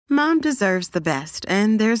Mom deserves the best,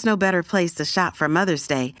 and there's no better place to shop for Mother's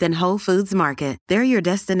Day than Whole Foods Market. They're your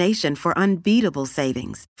destination for unbeatable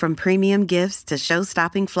savings, from premium gifts to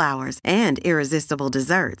show-stopping flowers and irresistible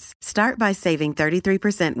desserts. Start by saving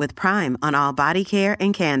 33% with Prime on all body care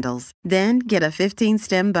and candles. Then get a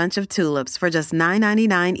 15-stem bunch of tulips for just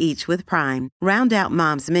 $9.99 each with Prime. Round out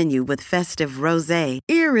Mom's menu with festive rosé,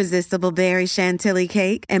 irresistible berry chantilly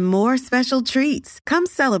cake, and more special treats. Come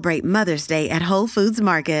celebrate Mother's Day at Whole Foods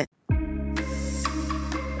Market.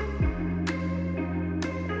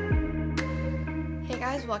 Hey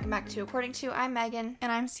guys, welcome back to According To. I'm Megan.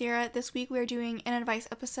 And I'm Sierra. This week we're doing an advice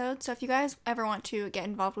episode. So if you guys ever want to get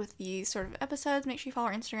involved with these sort of episodes, make sure you follow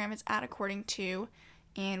our Instagram. It's @accordingto.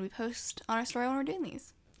 And we post on our story when we're doing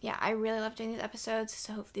these. Yeah, I really love doing these episodes,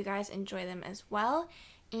 so hopefully you guys enjoy them as well.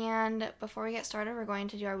 And before we get started, we're going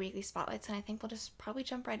to do our weekly spotlights, and I think we'll just probably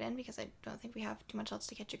jump right in because I don't think we have too much else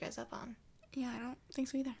to catch you guys up on. Yeah, I don't think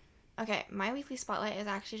so either. Okay, my weekly spotlight is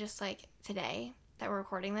actually just like today that we're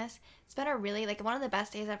recording this. It's been a really, one of the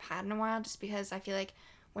best days I've had in a while, just because I feel like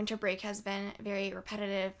winter break has been very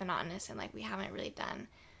repetitive, monotonous, and we haven't really done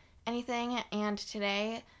anything. And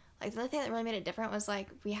today, the only thing that really made it different was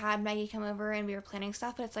we had Maggie come over and we were planning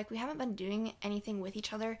stuff, but it's we haven't been doing anything with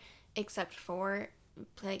each other except for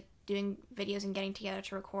doing videos and getting together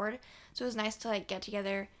to record. So it was nice to get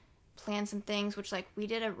together, plan some things, which we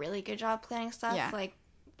did a really good job planning stuff. Yeah.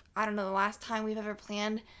 I don't know the last time we've ever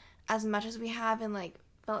planned as much as we have and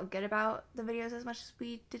felt good about the videos as much as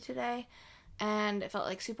we did today. And it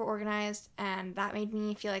felt super organized, and that made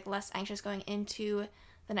me feel less anxious going into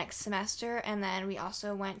the next semester. And then we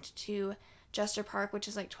also went to Jester Park, which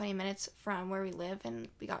is 20 minutes from where we live, and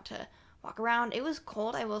we got to walk around. It was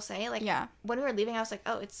cold, I will say. Yeah. When we were leaving, I was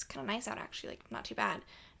oh, it's kind of nice out actually, not too bad. And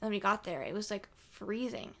then we got there, it was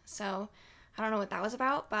freezing. So I don't know what that was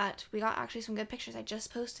about, but we got actually some good pictures I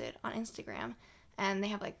just posted on Instagram. And they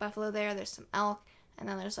have buffalo there's some elk, and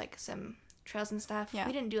then there's some trails and stuff. Yeah.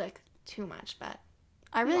 We didn't do too much, but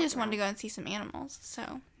I really just wanted to go and see some animals,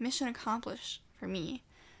 so mission accomplished for me.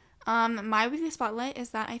 My weekly spotlight is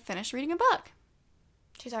that I finished reading a book.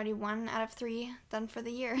 She's already 1 out of 3 done for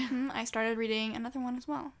the year. I started reading another one as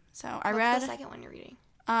well. So I What's read the second one you're reading?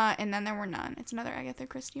 And Then There Were None. It's another Agatha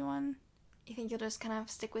Christie one. You think you'll just kind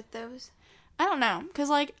of stick with those? I don't know,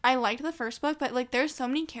 because I liked the first book, but there's so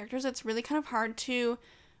many characters, it's really kind of hard to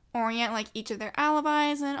orient each of their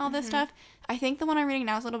alibis and all this stuff. I think the one I'm reading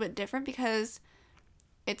now is a little bit different because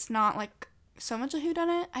it's not so much a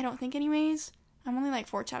whodunit. I don't think, anyways. I'm only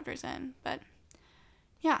 4 chapters in, but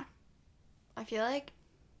yeah. I feel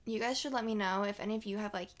you guys should let me know if any of you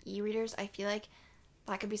have e-readers. I feel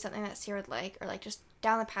that could be something that Sierra would like, or just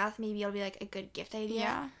down the path maybe it'll be a good gift idea.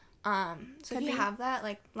 Yeah. So if you have that,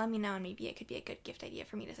 let me know, and maybe it could be a good gift idea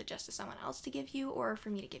for me to suggest to someone else to give you, or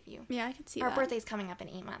for me to give you. Yeah, I can see Our that. birthday's coming up in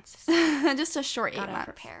 8 months. So just a short 8 gotta months.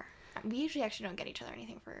 prepare. We usually actually don't get each other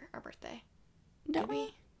anything for our birthday. Don't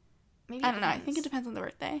we? Maybe I don't know. I think it depends on the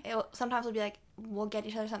birthday. Sometimes we'll be we'll get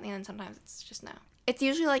each other something, and then sometimes it's just no. It's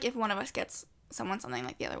usually if one of us gets someone something,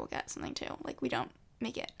 the other will get something too. We don't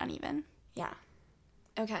make it uneven. Yeah.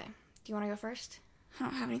 Okay. Do you want to go first? I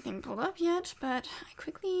don't have anything pulled up yet, but I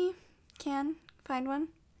quickly can find one.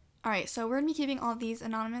 Alright, so we're going to be keeping all of these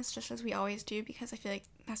anonymous, just as we always do, because I feel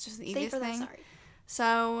that's just the easiest thing. Sorry.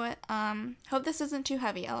 So, hope this isn't too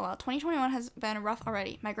heavy, lol. 2021 has been rough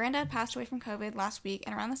already. My granddad passed away from COVID last week,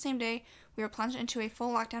 and around the same day, we were plunged into a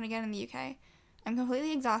full lockdown again in the UK. I'm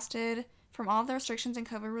completely exhausted from all of the restrictions and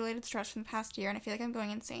COVID-related stress from the past year, and I feel I'm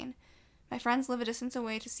going insane. My friends live a distance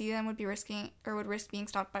away. To see them would risk being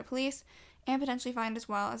stopped by police, and potentially fined as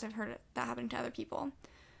well, as I've heard that happening to other people.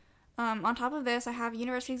 On top of this, I have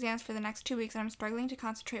university exams for the next 2 weeks, and I'm struggling to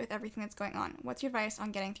concentrate with everything that's going on. What's your advice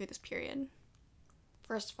on getting through this period?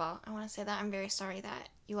 First of all, I want to say that I'm very sorry that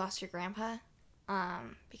you lost your grandpa,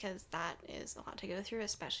 because that is a lot to go through,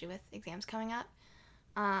 especially with exams coming up.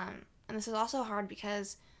 And this is also hard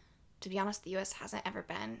because, to be honest, the U.S. hasn't ever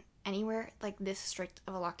been anywhere this strict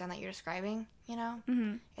of a lockdown that you're describing, you know?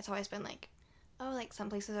 Mm-hmm. It's always been some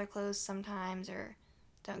places are closed sometimes, or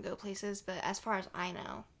don't go places, but as far as I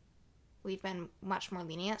know, we've been much more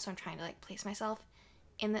lenient, so I'm trying to place myself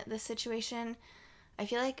in this situation. I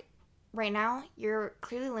feel right now you're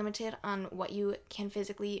clearly limited on what you can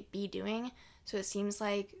physically be doing, so it seems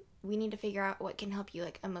we need to figure out what can help you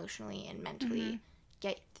emotionally and mentally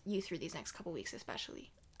get you through these next couple weeks, especially.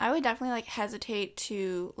 I would definitely hesitate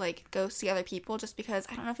to go see other people, just because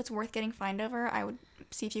I don't know if it's worth getting fined over. I would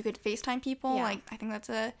see if you could FaceTime people. Yeah. I think that's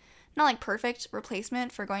a not perfect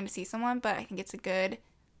replacement for going to see someone, but I think it's a good,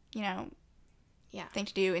 thing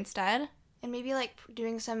to do instead. And maybe, like,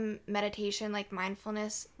 doing some meditation, like,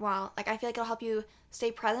 mindfulness while, like, I feel like it'll help you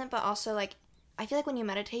stay present, but also, like, I feel like when you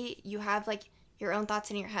meditate, you have, like, your own thoughts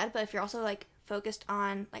in your head, but if you're also, like, focused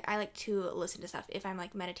on, like, I like to listen to stuff if I'm,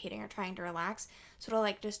 like, meditating or trying to relax, so it'll,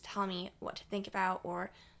 like, just tell me what to think about or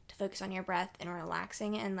to focus on your breath and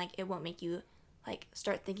relaxing, and, like, it won't make you, like,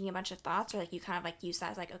 start thinking a bunch of thoughts, or, like, you kind of, like, use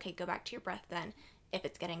that as, like, okay, go back to your breath then if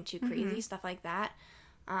it's getting too crazy, stuff like that.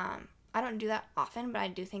 I don't do that often, but I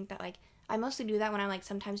do think that, like, I mostly do that when I'm, like,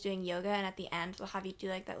 sometimes doing yoga, and at the end they'll have you do,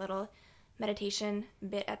 like, that little meditation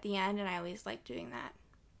bit at the end, and I always like doing that.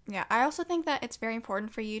 Yeah, I also think that it's very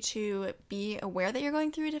important for you to be aware that you're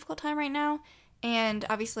going through a difficult time right now, and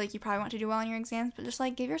obviously, like, you probably want to do well in your exams, but just,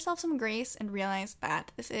 like, give yourself some grace and realize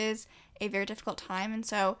that this is a very difficult time, and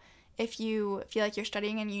so if you feel like you're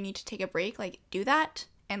studying and you need to take a break, like, do that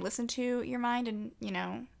and listen to your mind and, you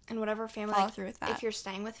know, and whatever family, follow like, through with that. If you're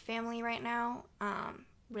staying with family right now,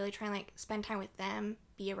 really try and, like, spend time with them,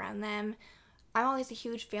 be around them. I'm always a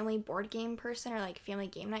huge family board game person, or, like, family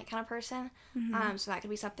game night kind of person, so that could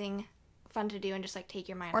be something fun to do and just, like, take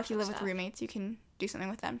your mind off. Or if you live with roommates, you can do something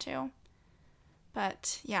with them too.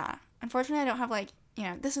 But yeah, unfortunately I don't have, like, you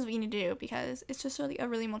know, this is what you need to do, because it's just really a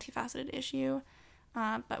really multifaceted issue,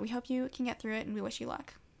 but we hope you can get through it, and we wish you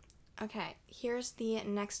luck. Okay, here's the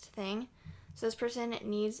next thing. So this person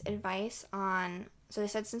needs advice on, so they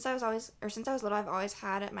said, since I was little, I've always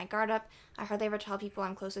had my guard up. I hardly ever tell people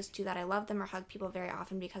I'm closest to that I love them or hug people very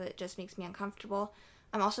often because it just makes me uncomfortable.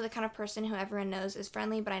 I'm also the kind of person who everyone knows is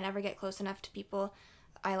friendly, but I never get close enough to people.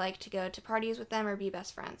 I like to go to parties with them or be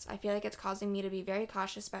best friends. I feel like it's causing me to be very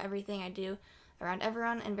cautious about everything I do around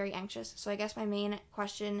everyone and very anxious. So I guess my main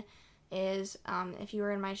question is, if you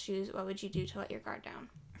were in my shoes, what would you do to let your guard down?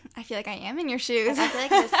 I feel like I am in your shoes. I feel like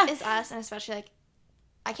this is us, and especially, like,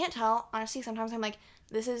 I can't tell, honestly. Sometimes I'm like,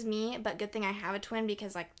 this is me, but good thing I have a twin,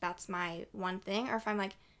 because, like, that's my one thing. Or if I'm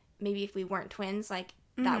like, maybe if we weren't twins, like,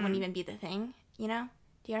 that wouldn't even be the thing, you know?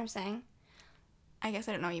 Do you know what I'm saying? I guess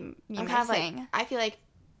I don't know what you mean I'm by kind of saying. like, I feel like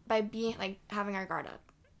by being, like, having our guard up.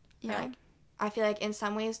 Yeah. Like, I feel like in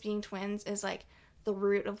some ways being twins is, like, the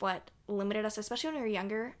root of what limited us, especially when we were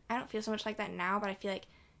younger. I don't feel so much like that now, but I feel like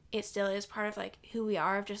it still is part of, like, who we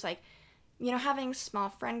are, of just, like, you know, having small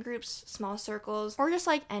friend groups, small circles. Or just,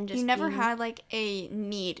 like, and just you never being... had, like, a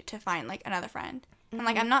need to find, like, another friend. And,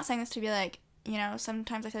 like, I'm not saying this to be, like, you know,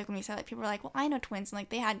 sometimes I feel like when we say, like, people are like, well, I know twins, and, like,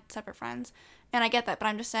 they had separate friends. And I get that, but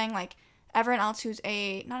I'm just saying, like, everyone else who's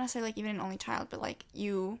not necessarily, like, even an only child, but, like,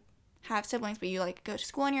 you have siblings, but you, like, go to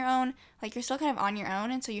school on your own, like, you're still kind of on your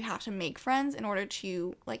own, and so you have to make friends in order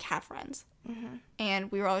to, like, have friends.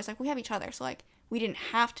 And we were always like, we have each other, so, like, we didn't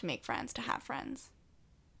have to make friends to have friends.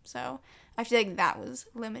 So I feel like that was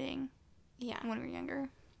limiting when we were younger.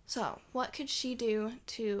 So what could she do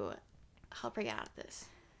to help her get out of this?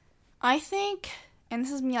 I think, and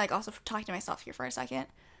this is me, like, also talking to myself here for a second,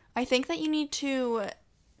 I think that you need to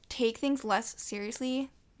take things less seriously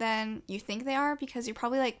than you think they are, because you're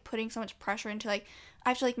probably, like, putting so much pressure into, like, I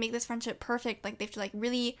have to, like, make this friendship perfect, like, they have to, like,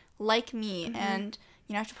 really like me, and,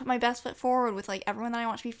 you know, I have to put my best foot forward with, like, everyone that I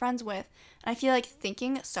want to be friends with, and I feel like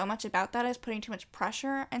thinking so much about that is putting too much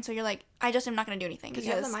pressure, and so you're like, I just am not going to do anything, because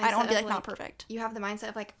I don't want to be, like, not perfect. You have the mindset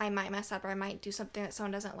of, like, I might mess up, or I might do something that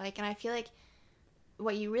someone doesn't like, and I feel like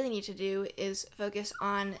what you really need to do is focus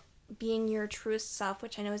on being your truest self,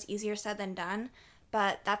 which I know is easier said than done,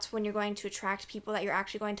 but that's when you're going to attract people that you're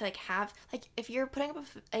actually going to, like, have, like, if you're putting up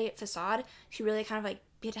a facade to really kind of, like,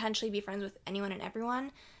 potentially be friends with anyone and everyone,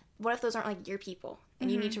 what if those aren't, like, your people? And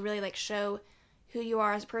you need to really, like, show who you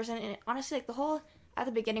are as a person. And honestly, like, the whole, at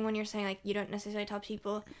the beginning when you're saying, like, you don't necessarily tell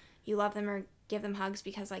people you love them or give them hugs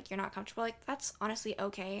because, like, you're not comfortable, like, that's honestly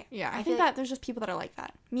okay. Yeah, I think that there's just people that are like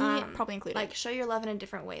that. Me probably included. Like, show your love in a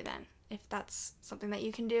different way then, if that's something that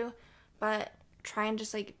you can do. But try and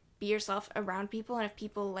just, like, be yourself around people, and if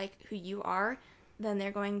people like who you are, then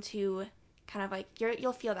they're going to kind of, like,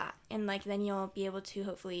 you'll feel that, and, like, then you'll be able to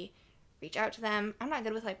hopefully reach out to them. I'm not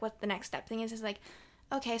good with, like, what the next step thing is like,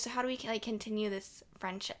 okay, so how do we, like, continue this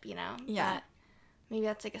friendship, you know? Yeah. But maybe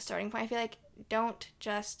that's, like, a starting point. I feel like don't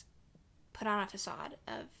just put on a facade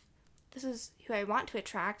of, this is who I want to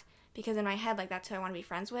attract, because in my head, like, that's who I want to be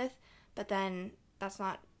friends with, but then that's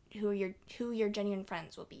not who your genuine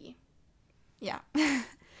friends will be. Yeah.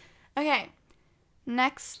 Okay,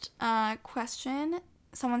 next question.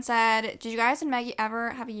 Someone said, did you guys and Maggie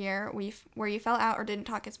ever have a year where you fell out or didn't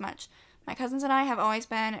talk as much? My cousins and I have always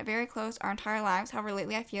been very close our entire lives. However,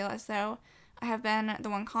 lately I feel as though I have been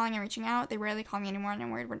the one calling and reaching out. They rarely call me anymore, and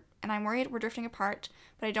I'm worried we're drifting apart,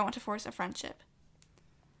 but I don't want to force a friendship.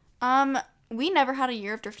 we never had a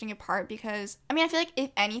year of drifting apart because, I mean, I feel like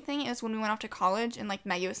if anything, it was when we went off to college and, like,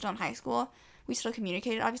 Maggie was still in high school. We still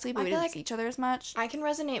communicated, obviously, but we didn't see each other as much. I can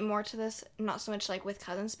resonate more to this, not so much, like, with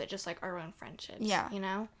cousins, but just, like, our own friendships. Yeah. You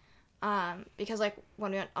know? Because, like,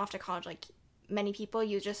 when we went off to college, like, many people,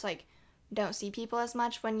 you just, like, don't see people as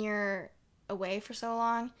much when you're away for so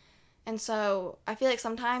long. And so I feel like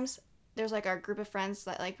sometimes there's, like, our group of friends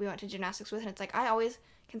that, like, we went to gymnastics with, and it's, like, I always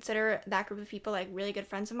consider that group of people, like, really good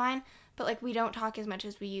friends of mine, but, like, we don't talk as much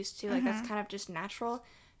as we used to. Like, that's kind of just natural.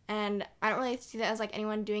 And I don't really see that as, like,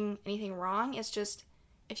 anyone doing anything wrong. It's just,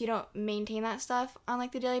 if you don't maintain that stuff on,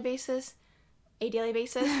 like, a daily basis,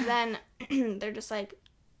 then they're just, like,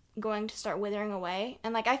 going to start withering away.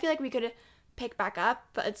 And, like, I feel like we could pick back up,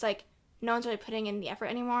 but it's, like, no one's really putting in the effort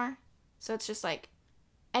anymore. So it's just, like,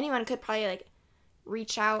 anyone could probably, like,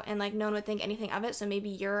 reach out and, like, no one would think anything of it. So maybe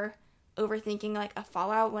you're overthinking, like, a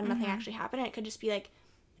fallout when nothing actually happened. And it could just be, like,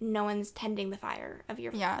 no one's tending the fire of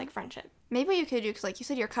your, like, friendship. Maybe what you could do, because, like, you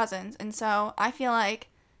said you're cousins. And so I feel like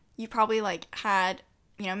you probably, like, had,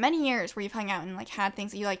 you know, many years where you've hung out and, like, had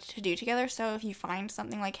things that you like to do together. So if you find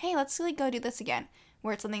something like, hey, let's, like, go do this again,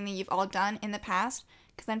 where it's something that you've all done in the past,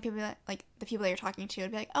 because then people, like, the people that you're talking to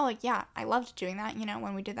would be like, oh, like, yeah, I loved doing that, you know,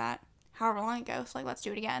 when we did that however long ago, so, like, let's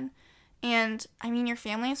do it again. And, I mean, your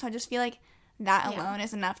family, so I just feel like that alone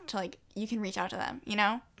is enough to, like, you can reach out to them, you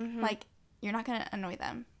know? Like, you're not gonna annoy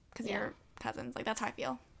them because you're cousins. Like, that's how I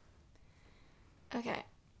feel. Okay.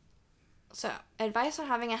 So, advice on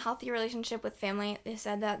having a healthy relationship with family. They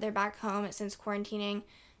said that they're back home since quarantining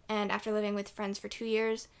and after living with friends for 2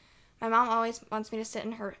 years. My mom always wants me to sit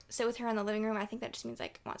with her in the living room. I think that just means,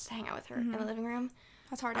 like, wants to hang out with her in the living room.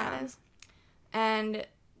 That's how our dad is. And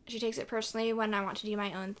she takes it personally when I want to do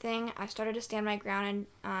my own thing. I started to stand my ground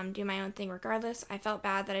and do my own thing regardless. I felt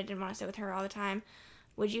bad that I didn't want to sit with her all the time.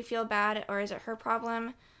 Would you feel bad, or is it her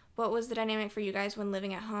problem? What was the dynamic for you guys when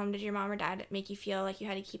living at home? Did your mom or dad make you feel like you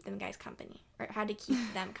had to keep them guys company, or had to keep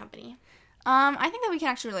them company? I think that we can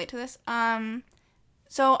actually relate to this.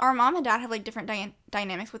 So our mom and dad have, like, different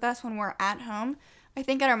dynamics with us when we're at home. I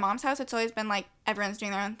think at our mom's house, it's always been, like, everyone's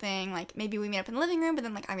doing their own thing. Like, maybe we meet up in the living room, but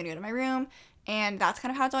then, like, I'm going to go to my room. And that's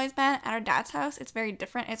kind of how it's always been. At our dad's house, it's very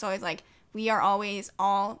different. It's always, like, we are always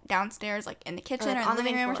all downstairs, like, in the kitchen or in the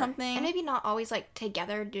living room or something. And maybe not always, like,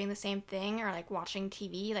 together doing the same thing or, like, watching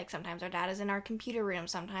TV. Like, sometimes our dad is in our computer room.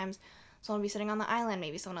 Sometimes someone will be sitting on the island.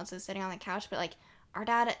 Maybe someone else is sitting on the couch. But, like, our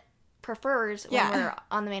dad prefers when we're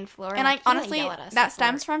on the main floor. And like, honestly, that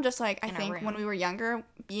stems from just, like, I think when we were younger,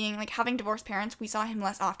 being, like, having divorced parents, we saw him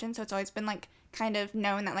less often. So it's always been, like, kind of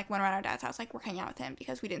known that, like, when we're at our dad's house, like, we're hanging out with him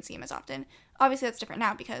because we didn't see him as often. Obviously, that's different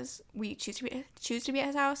now because we choose to be at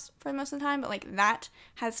his house for most of the time, but, like, that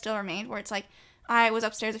has still remained where it's, like, I was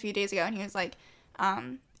upstairs a few days ago and he was, like,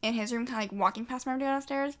 in his room, kind of, like, walking past my room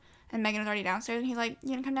downstairs, and Megan was already downstairs, and he's like,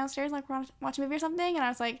 you gonna come downstairs, like, watch a movie or something? And I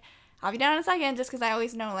was like, I'll be down in a second, just because I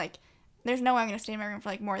always know, like, there's no way I'm gonna stay in my room for,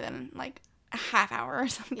 like, more than, like, a half hour or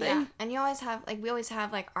something. Yeah, and we always have,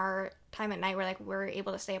 like, our time at night where, like, we're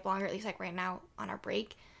able to stay up longer, at least, like, right now on our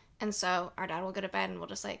break. And so our dad will go to bed and we'll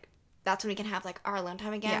just, like, that's when we can have, like, our alone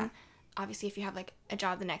time again. Yeah. Obviously, if you have, like, a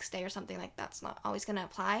job the next day or something, like, that's not always gonna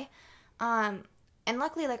apply. And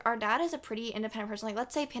luckily, like, our dad is a pretty independent person. Like,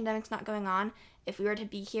 let's say pandemic's not going on. If we were to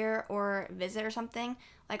be here or visit or something,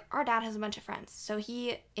 like, our dad has a bunch of friends. So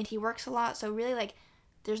he works a lot. So really, like,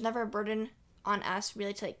 there's never a burden on us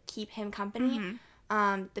really to, like, keep him company.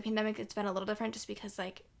 The pandemic, it's been a little different just because,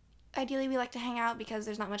 like, ideally we like to hang out because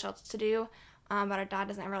there's not much else to do. But our dad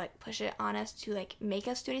doesn't ever, like, push it on us to, like, make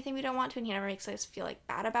us do anything we don't want to, and he never makes us feel, like,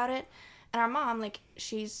 bad about it. And our mom, like,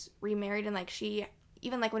 she's remarried, and, like, she,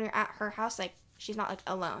 even, like, when you're at her house, like, she's not, like,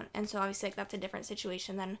 alone. And so obviously, like, that's a different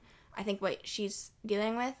situation than I think what she's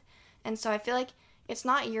dealing with. And so I feel like it's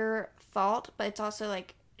not your fault, but it's also,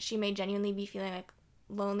 like, she may genuinely be feeling, like,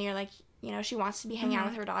 lonely, or, like, you know, she wants to be hanging out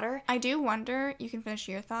with her daughter. I do wonder, you can finish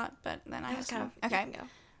your thought, but then I just kind of, okay.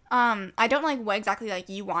 I don't know, like, what exactly, like,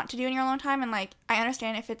 you want to do in your alone time, and, like, I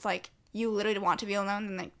understand if it's, like, you literally want to be alone,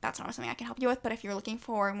 then, like, that's not something I can help you with. But if you're looking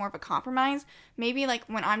for more of a compromise, maybe, like,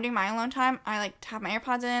 when I'm doing my alone time, I like to have my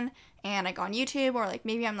AirPods in and I go on YouTube, or, like,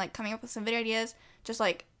 maybe I'm, like, coming up with some video ideas just,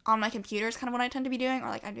 like, on my computer is kind of what I tend to be doing, or,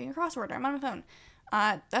 like, I'm doing a crossword, or I'm on my phone.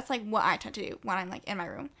 That's, like, what I tend to do when I'm, like, in my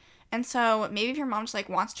room. And so maybe if your mom just, like,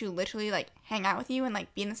 wants to literally, like, hang out with you and,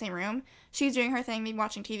 like, be in the same room, she's doing her thing, maybe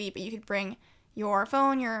watching TV, but you could bring your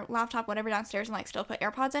phone, your laptop, whatever downstairs, and, like, still put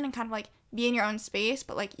AirPods in and kind of, like, be in your own space,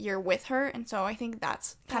 but, like, you're with her. And so I think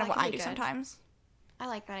that's kind of what I do sometimes. I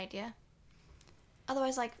like that idea.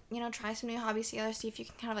 Otherwise, like, you know, try some new hobbies together, see if you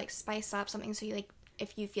can kind of, like, spice up something, so you, like,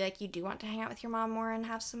 if you feel like you do want to hang out with your mom more and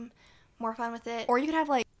have some more fun with it. Or you could have,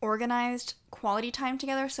 like, organized quality time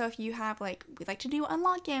together. So if you have, like, we like to do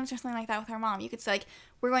unlock games or something like that with our mom, you could say, like,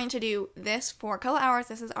 we're going to do this for a couple hours.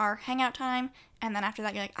 This is our hangout time. And then after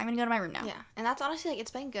that, you're like, I'm going to go to my room now. Yeah. And that's honestly, like,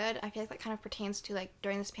 it's been good. I feel like that kind of pertains to, like,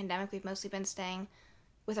 during this pandemic, we've mostly been staying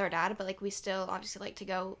with our dad, but, like, we still obviously like to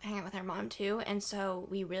go hang out with our mom, too. And so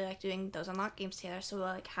we really like doing those unlock games together. So we'll,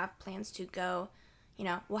 like, have plans to go, you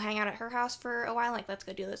know, we'll hang out at her house for a while. Like, let's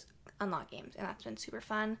go do those unlock games. And that's been super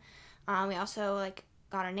fun. We also, like,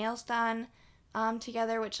 got our nails done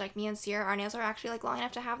together, which, like, me and Sierra, our nails are actually, like, long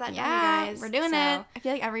enough to have that done, you guys. We're doing it. I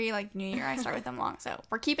feel like every, like, New Year I start with them long. So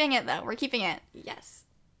we're keeping it, though. We're keeping it. Yes.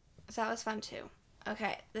 So that was fun, too.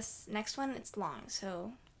 Okay, this next one, it's long,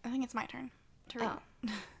 so... I think it's my turn to read.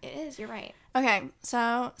 Oh, it is. You're right. Okay,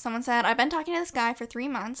 so someone said, I've been talking to this guy for 3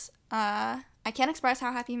 months. I can't express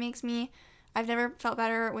how happy he makes me. I've never felt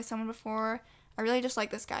better with someone before. I really just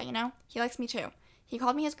like this guy, you know? He likes me too. He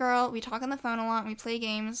called me his girl. We talk on the phone a lot. And we play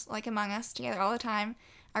games like Among Us together all the time.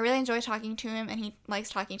 I really enjoy talking to him, and he likes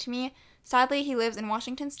talking to me. Sadly, he lives in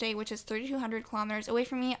Washington State, which is 3,200 kilometers away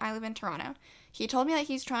from me. I live in Toronto. He told me that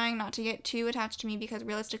he's trying not to get too attached to me because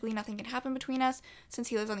realistically nothing can happen between us since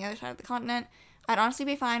he lives on the other side of the continent. I'd honestly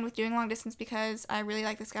be fine with doing long distance because I really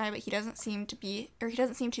like this guy, but he doesn't seem too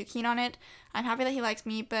keen on it. I'm happy that he likes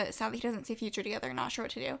me, but sadly he doesn't see a future together. Not sure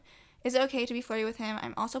what to do. Is it okay to be flirty with him?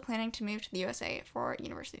 I'm also planning to move to the USA for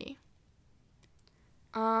university.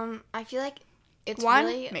 I feel like it's One,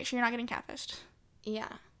 really... make sure you're not getting catfished. Yeah.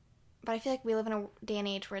 But I feel like we live in a day and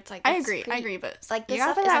age where it's like... I agree, but like, this you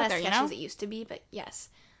gotta stuff put it isn't out as there, you sketchy know? as it used to be, but yes,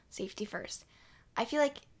 safety first. I feel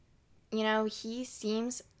like, you know, he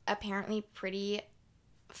seems apparently pretty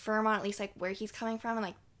firm on at least, like, where he's coming from, and,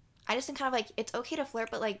 like, I just think kind of, like, it's okay to flirt,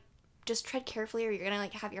 but, like, just tread carefully or you're gonna,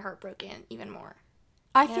 like, have your heart broken even more.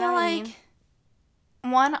 I You know feel what I like,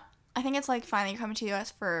 mean? one, I think it's, like, fine that you're coming to the U.S.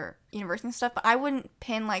 for university and stuff, but I wouldn't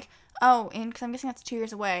pin, like, oh, and because I'm guessing that's 2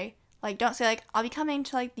 years away. Like, don't say, like, I'll be coming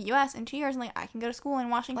to, like, the U.S. in 2 years, and, like, I can go to school in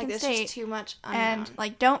Washington Like, there's State. just too much unknown. And,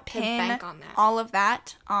 like, don't to pin bank on that. all of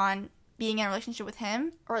that on being in a relationship with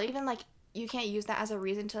him. Or even, like, you can't use that as a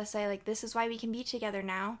reason to say, like, this is why we can be together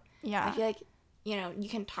now. Yeah. I feel like, you know, you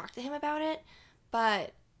can talk to him about it,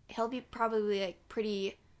 but he'll be probably, like,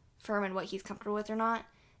 pretty firm in what he's comfortable with or not.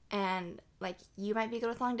 And, like, you might be good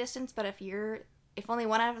with long distance, but if only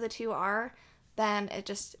one out of the two are, then it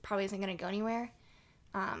just probably isn't going to go anywhere.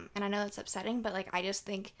 And I know that's upsetting, but, like, I just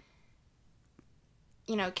think,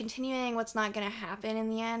 you know, continuing what's not going to happen in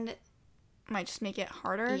the end, might just make it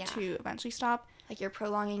harder to eventually stop. like, you're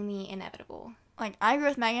prolonging the inevitable. Like, I agree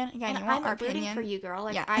with Megan. Again, And you want our I'm rooting opinion. for you, girl.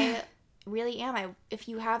 Like, Yeah. I really am. If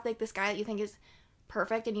you have, like, this guy that you think is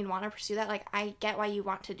perfect and you want to pursue that, like, I get why you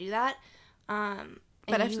want to do that. And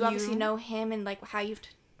But if you obviously you- know him and, like, how you've,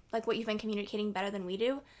 like, what you've been communicating better than we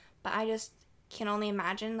do. But I just can only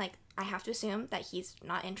imagine, like, I have to assume that he's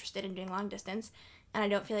not interested in doing long distance. And I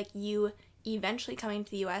don't feel like you eventually coming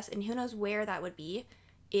to the U.S., and who knows where that would be,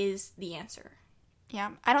 is the answer.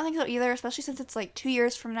 Yeah, I don't think so either, especially since it's, like, 2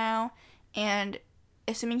 years from now, and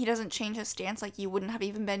assuming he doesn't change his stance, like, you wouldn't have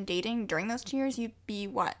even been dating during those 2 years, you'd be,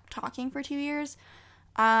 talking for 2 years?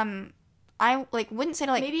 I, like, wouldn't say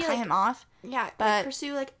to, like, Maybe, cut like- him off. Yeah, But- like,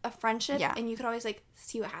 pursue, like, a friendship, Yeah. and you could always, like,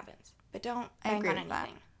 see what happens. But don't I bank agree on with that.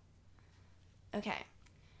 anything. Okay.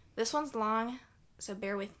 This one's long, so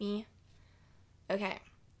bear with me. Okay.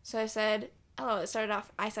 So I said, I said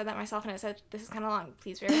that myself, and it said, this is kind of long.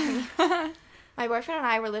 Please bear with me. My boyfriend and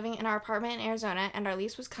I were living in our apartment in Arizona, and our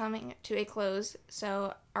lease was coming to a close,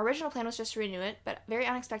 so our original plan was just to renew it, but very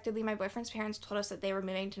unexpectedly, my boyfriend's parents told us that they were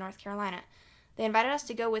moving to North Carolina. They invited us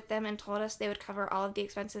to go with them and told us they would cover all of the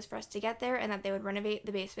expenses for us to get there and that they would renovate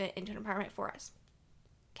the basement into an apartment for us.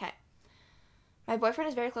 Okay. My boyfriend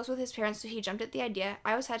is very close with his parents, so he jumped at the idea.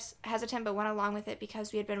 I was hesitant but went along with it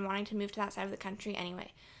because we had been wanting to move to that side of the country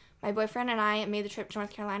anyway. My boyfriend and I made the trip to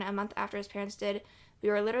North Carolina a month after his parents did. We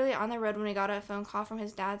were literally on the road when we got a phone call from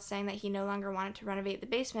his dad saying that he no longer wanted to renovate the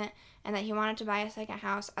basement and that he wanted to buy a second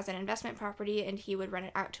house as an investment property and he would rent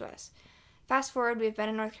it out to us. Fast forward, we've been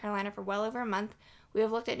in North Carolina for well over a month. We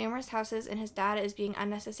have looked at numerous houses and his dad is being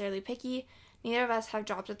unnecessarily picky. Neither of us have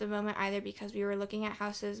jobs at the moment either because we were looking at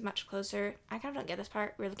houses much closer. I kind of don't get this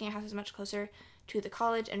part. We're looking at houses much closer to the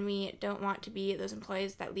college and we don't want to be those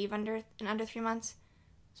employees that leave in under 3 months.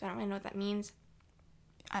 So I don't really know what that means.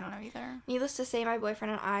 I don't know either. Needless to say, my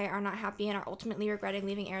boyfriend and I are not happy and are ultimately regretting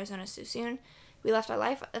leaving Arizona so soon. We left our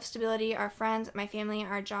life of stability, our friends, my family,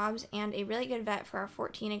 our jobs, and a really good vet for our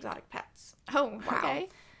 14 exotic pets. Oh, Wow. okay.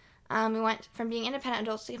 We went from being independent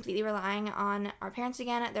adults to completely relying on our parents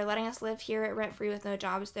again. They're letting us live here rent-free with no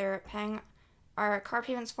jobs. They're paying our car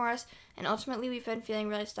payments for us, and ultimately we've been feeling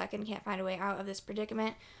really stuck and can't find a way out of this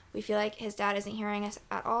predicament. We feel like his dad isn't hearing us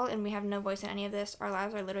at all, and we have no voice in any of this. Our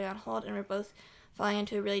lives are literally on hold, and we're both falling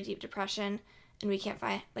into a really deep depression, and we can't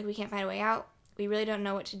find a way out. We really don't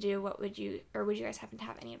know what to do. Would you guys happen to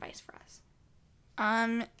have any advice for us?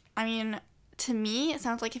 I mean, to me, it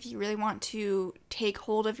sounds like if you really want to take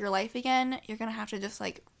hold of your life again, you're gonna have to just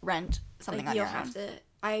like rent something on your own.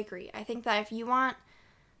 I agree. I think that if you want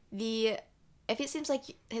if it seems like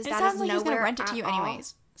his dad sounds is like nowhere he's gonna rent it to you all,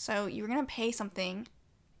 anyways, so you're gonna pay something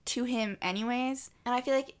to him anyways. And I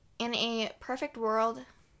feel like in a perfect world,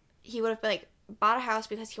 he would have like bought a house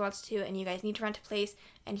because he wants to, and you guys need to rent a place,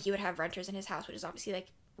 and he would have renters in his house, which is obviously like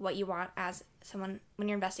what you want as someone when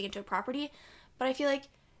you're investing into a property. But I feel like,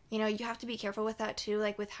 you know, you have to be careful with that too,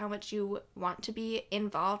 like with how much you want to be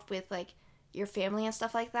involved with like your family and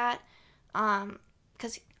stuff like that.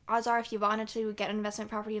 Because odds are if you wanted to get an investment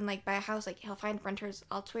property and like buy a house, like he'll find renters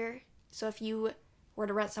elsewhere. So if you were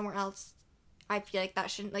to rent somewhere else, I feel like that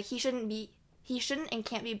shouldn't, like he shouldn't and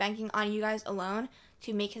can't be banking on you guys alone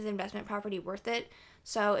to make his investment property worth it.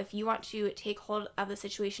 So if you want to take hold of the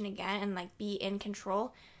situation again and like be in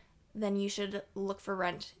control, then you should look for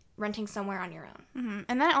renting somewhere on your own. Mm-hmm.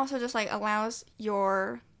 And that also just like allows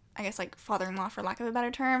your, I guess, like father-in-law, for lack of a better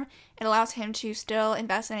term, it allows him to still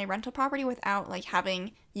invest in a rental property without like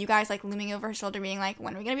having you guys like looming over his shoulder being like,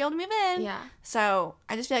 when are we gonna be able to move in? Yeah. So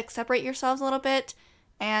I just feel like separate yourselves a little bit.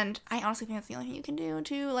 And I honestly think that's the only thing you can do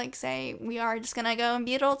to, like, say, we are just going to go and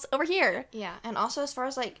be adults over here. Yeah, and also as far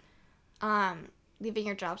as, like, leaving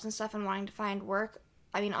your jobs and stuff and wanting to find work,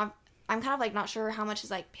 I mean, I'm kind of, like, not sure how much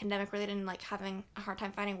is, like, pandemic-related and, like, having a hard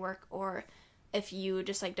time finding work, or if you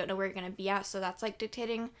just, like, don't know where you're going to be at, so that's, like,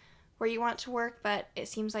 dictating where you want to work, but it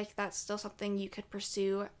seems like that's still something you could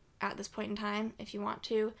pursue at this point in time if you want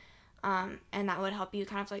to, and that would help you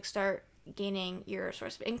kind of, like, start gaining your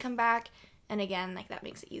source of income back. And again, like, that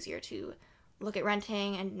makes it easier to look at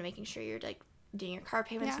renting and making sure you're, like, doing your car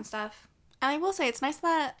payments and stuff. I will say, it's nice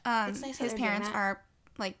that his parents that. are,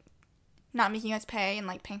 like, not making you guys pay and,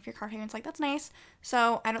 like, paying for your car payments. Like, that's nice.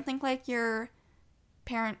 So, I don't think, like, your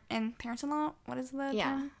parents-in-law, what is the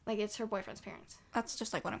term? Like, it's her boyfriend's parents. That's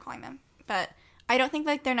just, like, what I'm calling them. But I don't think,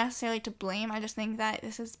 like, they're necessarily to blame. I just think that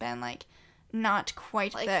this has been, like, not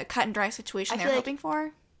quite like, the cut and dry situation they're hoping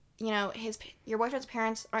for. You know, your boyfriend's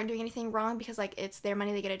parents aren't doing anything wrong because, like, it's their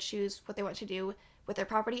money. They get to choose what they want to do with their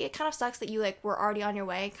property. It kind of sucks that you, like, were already on your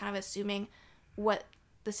way, kind of assuming what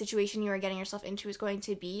the situation you were getting yourself into is going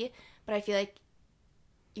to be. But I feel like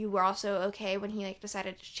you were also okay when he, like,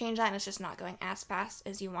 decided to change that, and it's just not going as fast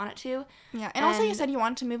as you want it to. Yeah, and also you said you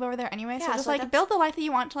wanted to move over there anyway, so just, like, build the life that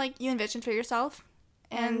you want to, like, you envision for yourself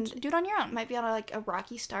and do it on your own. Might be on, like, a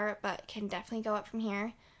rocky start, but can definitely go up from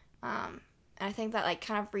here. And I think that, like,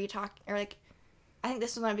 kind of or, like, I think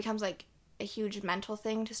this is when it becomes, like, a huge mental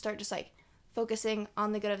thing to start just, like, focusing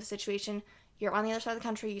on the good of the situation. You're on the other side of the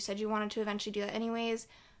country. You said you wanted to eventually do that anyways.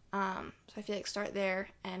 So I feel like start there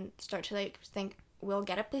and start to, like, think, we'll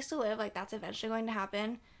get a place to live. Like, that's eventually going to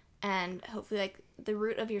happen. And hopefully, like, the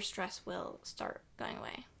root of your stress will start going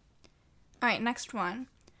away. All right, next one.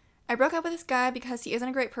 I broke up with this guy because he isn't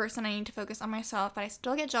a great person. I need to focus on myself, but I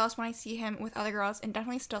still get jealous when I see him with other girls and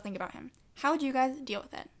definitely still think about him. How would you guys deal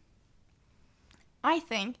with it? I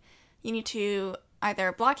think you need to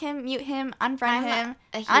either block him, mute him, unfriend him,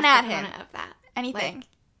 unadd him. Of that. Anything. Like,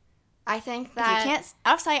 I think that... If you can't...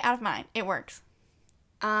 Out of sight, out of mind. It works.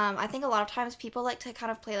 I think a lot of times people like to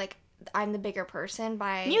kind of play, like, I'm the bigger person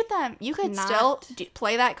by... Mute them. You could still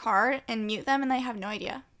play that card and mute them and they have no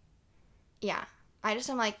idea. Yeah. I just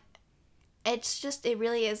am like... It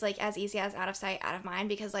really is, like, as easy as out of sight, out of mind,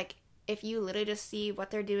 because, like, if you literally just see what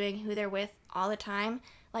they're doing, who they're with all the time,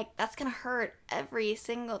 like, that's gonna hurt every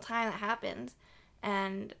single time that happens.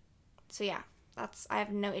 And so, yeah, I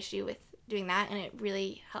have no issue with doing that, and it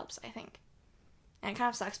really helps, I think. And it kind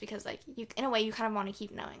of sucks because, like, in a way, you kind of want to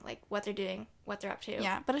keep knowing, like, what they're doing, what they're up to.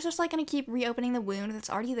 Yeah, but it's just, like, gonna keep reopening the wound that's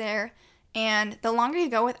already there, and the longer you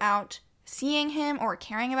go without seeing him or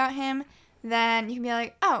caring about him, then you can be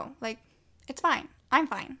like, oh, like, it's fine. I'm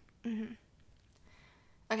fine. Mm-hmm.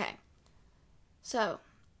 Okay. So,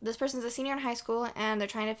 this person's a senior in high school, and they're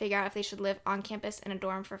trying to figure out if they should live on campus in a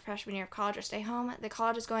dorm for freshman year of college or stay home. The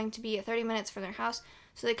college is going to be 30 minutes from their house,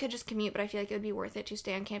 so they could just commute, but I feel like it would be worth it to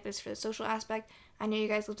stay on campus for the social aspect. I know you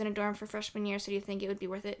guys lived in a dorm for freshman year, so do you think it would be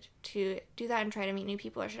worth it to do that and try to meet new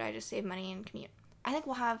people, or should I just save money and commute? I think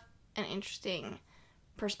we'll have an interesting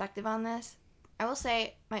perspective on this. I will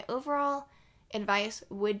say my overall advice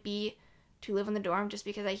would be to live in the dorm, just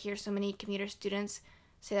because I hear so many commuter students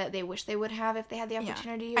say that they wish they would have if they had the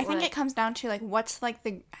opportunity. I think it comes down to, like, what's, like,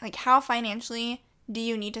 how financially do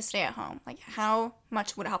you need to stay at home? Like, how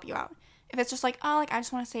much would it help you out? If it's just, like, oh, like, I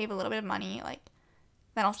just want to save a little bit of money, like,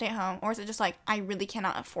 then I'll stay at home. Or is it just, like, I really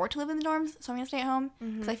cannot afford to live in the dorms, so I'm going to stay at home?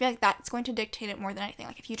 Because I feel like that's going to dictate it more than anything.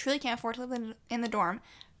 Like, if you truly can't afford to live in the dorm,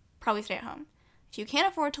 probably stay at home. If you can't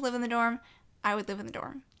afford to live in the dorm, I would live in the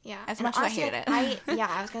dorm. Yeah. As much as I hated it.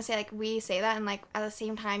 I was going to say, like, we say that and, like, at the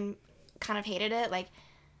same time kind of hated it. Like,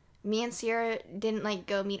 me and Sierra didn't, like,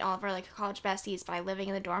 go meet all of our, like, college besties by living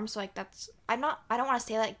in the dorm. So, like, I don't want to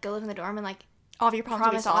say, like, go live in the dorm and, like, all of your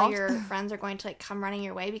problems promise will be solved. all your friends are going to, like, come running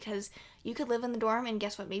your way, because you could live in the dorm and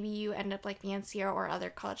guess what? Maybe you end up like me and Sierra or other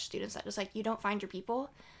college students that just, like, you don't find your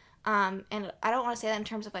people. And I don't want to say that in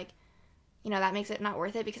terms of, like, you know, that makes it not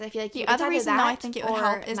worth it, because I feel like the other reason though I think it would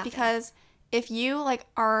help is because if you, like,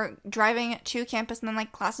 are driving to campus and then,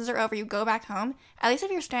 like, classes are over, you go back home, at least if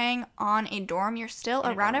you're staying on a dorm, you're still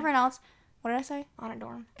around everyone else. What did I say? On a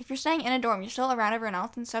dorm. If you're staying in a dorm, you're still around everyone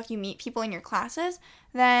else, and so if you meet people in your classes,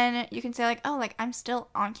 then you can say, like, oh, like, I'm still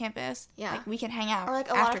on campus. Yeah. Like, we can hang out or, like,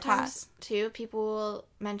 a after lot of class. Times, too, people will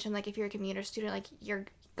mention, like, if you're a commuter student, like, you're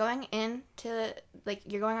going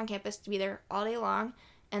you're going on campus to be there all day long,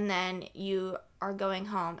 and then you are going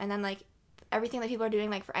home, and then, like, everything that people are doing,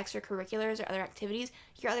 like, for extracurriculars or other activities,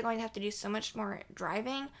 you're either going to have to do so much more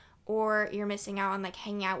driving, or you're missing out on, like,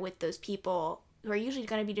 hanging out with those people who are usually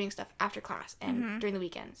going to be doing stuff after class and during the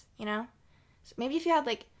weekends, you know? So maybe if you had,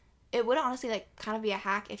 like, it would honestly, like, kind of be a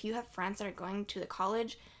hack if you have friends that are going to the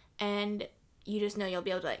college and you just know you'll be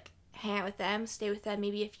able to, like, hang out with them, stay with them,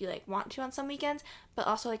 maybe if you, like, want to on some weekends, but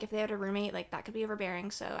also, like, if they had a roommate, like, that could be overbearing,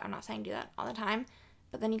 so I'm not saying do that all the time,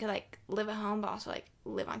 but then you could, like, live at home, but also, like,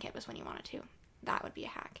 live on campus when you wanted to. That would be a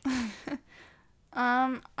hack.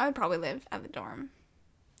 I would probably live at the dorm.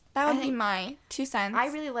 That would be my 2 cents. I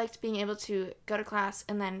really liked being able to go to class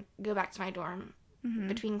and then go back to my dorm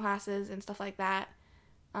between classes and stuff like that.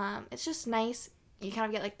 It's just nice. You kind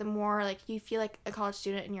of get, like, the more, like, you feel like a college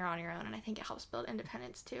student and you're on your own, and I think it helps build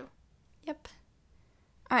independence, too. Yep.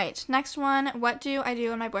 All right, next one. What do I do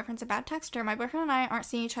when my boyfriend's a bad texter? My boyfriend and I aren't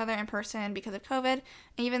seeing each other in person because of COVID, and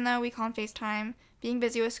even though we call on FaceTime, being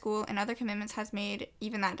busy with school and other commitments has made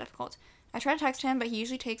even that difficult. I try to text him, but he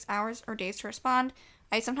usually takes hours or days to respond.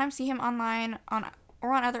 I sometimes see him online on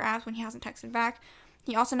other apps when he hasn't texted back.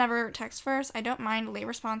 He also never texts first. I don't mind late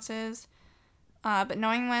responses, but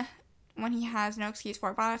knowing when he has no excuse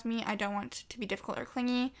for it bothers me. I don't want to be difficult or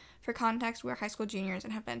clingy. For context, we're high school juniors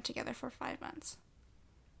and have been together for 5 months.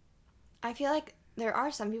 I feel like there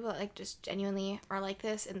are some people that, like, just genuinely are like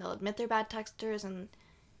this, and they'll admit they're bad texters, and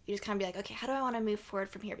you just kind of be like, okay, how do I want to move forward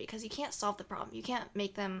from here? Because you can't solve the problem. You can't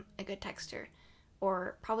make them a good texter,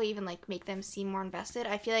 or probably even, like, make them seem more invested.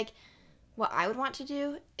 I feel like what I would want to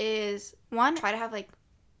do is try to have, like,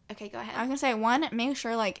 okay, go ahead. I was gonna say, make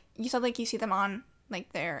sure, like, you said, like, you see them on,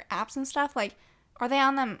 like, their apps and stuff. Like, are they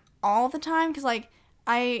on them all the time? Because, like,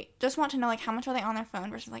 I just want to know, like, how much are they on their phone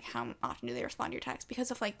versus, like, how often do they respond to your text? Because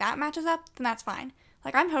if, like, that matches up, then that's fine.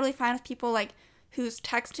 Like, I'm totally fine with people, like, whose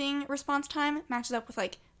texting response time matches up with,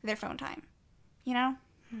 like, their phone time. You know?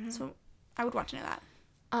 Mm-hmm. So I would want to know that.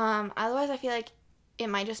 Otherwise, I feel like it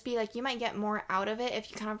might just be, like, you might get more out of it if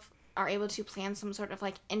you kind of are able to plan some sort of,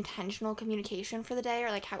 like, intentional communication for the day, or,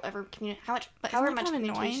 like, however much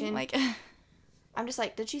communication. Like, I'm just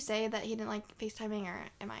like, did she say that he didn't like FaceTiming, or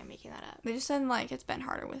am I making that up? They just said, like, it's been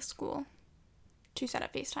harder with school to set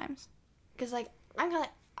up FaceTimes. Because, like,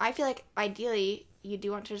 I feel like ideally you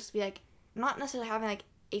do want to just be, like, not necessarily having, like,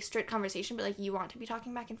 a strict conversation, but, like, you want to be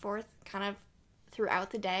talking back and forth kind of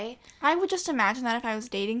throughout the day. I would just imagine that if I was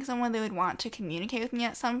dating someone, they would want to communicate with me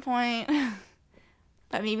at some point.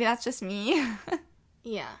 But maybe that's just me.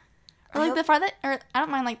 Yeah. Or, like, the farther, or I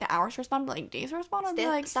don't mind, like, the hours to respond, but, like, days to respond, I'd be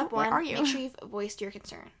like, step where one, are you? make sure you've voiced your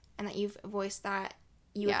concern, and that you've voiced that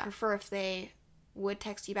you would prefer if they would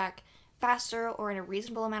text you back faster or in a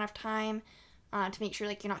reasonable amount of time, to make sure,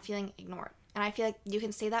 like, you're not feeling ignored. And I feel like you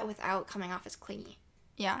can say that without coming off as clingy.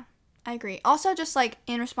 Yeah, I agree. Also, just, like,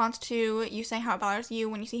 in response to you saying how it bothers you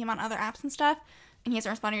when you see him on other apps and stuff, and he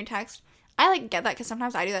hasn't responded to your text, I, like, get that, because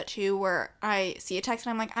sometimes I do that, too, where I see a text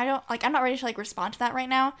and I'm like, I'm not ready to, like, respond to that right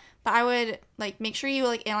now, but I would, like, make sure you,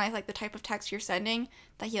 like, analyze, like, the type of text you're sending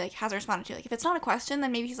that he, like, hasn't responded to. Like, if it's not a question,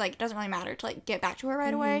 then maybe he's, like, it doesn't really matter to, like, get back to her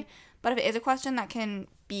right away, but if it is a question that can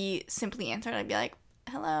be simply answered, I'd be like,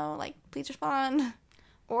 hello, like, please respond.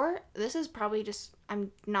 Or, this is probably just,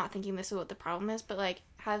 I'm not thinking this is what the problem is, but, like,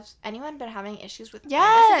 has anyone been having issues with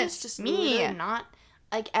Yes, just me. Not,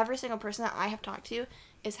 like, every single person that I have talked to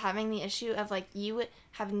is having the issue of, like, you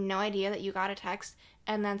have no idea that you got a text,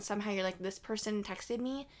 and then somehow you're like, this person texted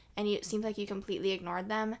me, and it seems like you completely ignored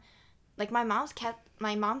them. Like, my mom's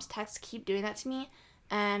texts keep doing that to me,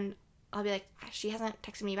 and I'll be like, she hasn't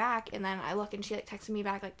texted me back, and then I look and she like texted me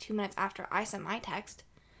back like 2 minutes after I sent my text.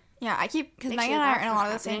 Yeah, because Megan and I are in a lot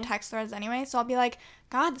of the same text threads anyway, so I'll be like,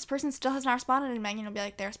 God, this person still has not responded, and Megan will be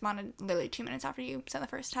like, they responded literally 2 minutes after you sent the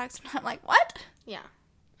first text, and I'm like, what? Yeah.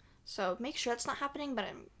 So make sure it's not happening, but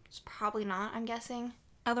it's probably not, I'm guessing.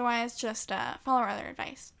 Otherwise, just follow our other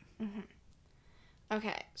advice. Mm-hmm.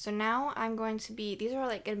 Okay, so now I'm going to be, these are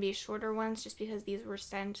like going to be shorter ones just because these were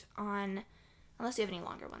sent on, unless you have any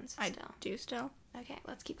longer ones still. I do still. Okay,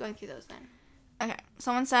 let's keep going through those then. Okay,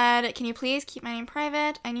 someone said, can you please keep my name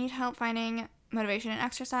private? I need help finding motivation and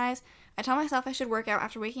exercise. I tell myself I should work out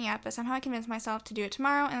after waking up, but somehow I convince myself to do it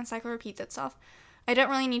tomorrow, and the cycle repeats itself. I don't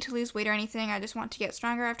really need to lose weight or anything, I just want to get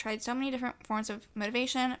stronger. I've tried so many different forms of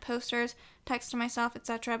motivation, posters, text to myself,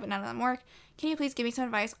 etc., but none of them work. Can you please give me some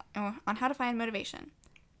advice on how to find motivation?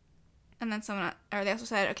 And then they also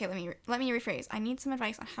said, okay, let me rephrase. I need some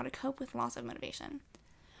advice on how to cope with loss of motivation.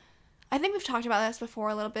 I think we've talked about this before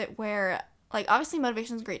a little bit where, like, obviously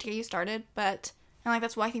motivation is great to get you started, and like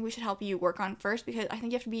that's what I think we should help you work on first, because I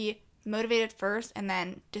think you have to be motivated first, and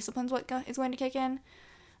then discipline's what is going to kick in.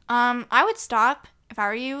 I would stop, if I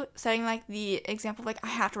were you, setting, like, the example of, like, I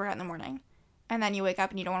have to work out in the morning, and then you wake up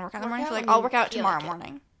and you don't want to work out in the morning, so, like, I'll work out tomorrow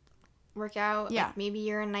morning. Workout, yeah. Like, maybe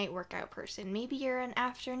you're a night workout person, maybe you're an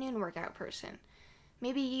afternoon workout person,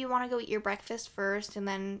 maybe you want to go eat your breakfast first, and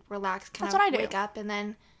then relax, wake up, and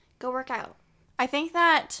then go work out. I think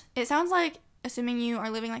that it sounds like, assuming you are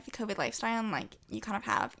living, like, the COVID lifestyle, and, like, you kind of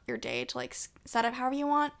have your day to, like, set up however you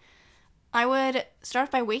want, I would start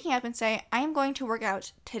off by waking up and say, I am going to work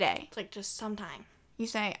out today. It's like, just sometime. You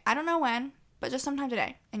say, I don't know when, but just sometime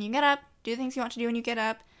today. And you get up, do the things you want to do when you get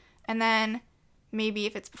up, and then maybe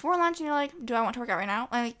if it's before lunch and you're like, do I want to work out right now?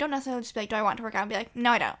 Like, don't necessarily just be like, do I want to work out? And be like,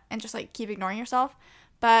 no, I don't. And just, like, keep ignoring yourself.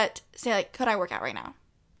 But say, like, could I work out right now?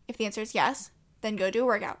 If the answer is yes, then go do a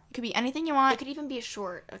workout. It could be anything you want. It could even be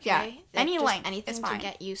short, okay? Yeah, like, any length anything is fine. to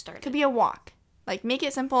get you started. It could be a walk. Like, make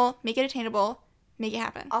it simple, make it attainable, make it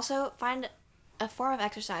happen. Also, find a form of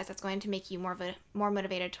exercise that's going to make you more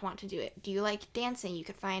motivated to want to do it. Do you like dancing? You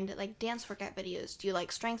could find, like, dance workout videos. Do you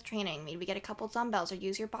like strength training? Maybe get a couple dumbbells or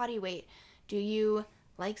use your body weight. Do you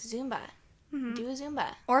like Zumba? Mm-hmm. Do a Zumba.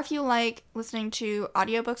 Or if you like listening to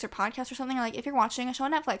audiobooks or podcasts or something, or like if you're watching a show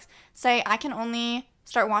on Netflix, say I can only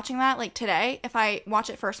start watching that, like, today if I watch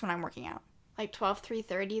it first when I'm working out. Like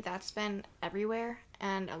 12/3/30, that's been everywhere,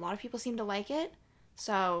 and a lot of people seem to like it.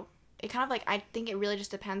 So it kind of, like, I think it really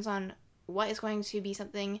just depends on what is going to be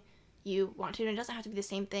something you want to do. And it doesn't have to be the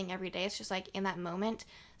same thing every day. It's just, like, in that moment.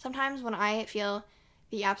 Sometimes when I feel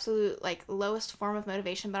the absolute, like, lowest form of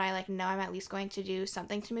motivation, but I, like, know I'm at least going to do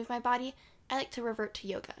something to move my body, I like to revert to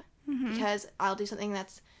yoga. Mm-hmm. Because I'll do something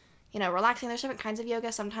that's, you know, relaxing. There's different kinds of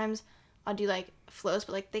yoga. Sometimes I'll do, like, flows,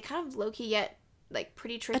 but, like, they kind of low-key get, like,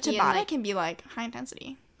 pretty tricky. A Tabata, like, can be, like, high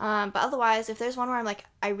intensity. But otherwise, if there's one where I'm like,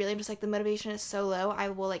 I really am just like, the motivation is so low, I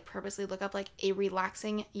will, like, purposely look up, like, a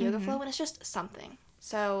relaxing yoga flow, and it's just something.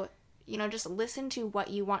 So, you know, just listen to what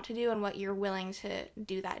you want to do and what you're willing to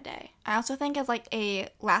do that day. I also think as, like, a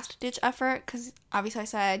last-ditch effort, because obviously I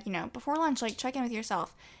said, you know, before lunch, like, check in with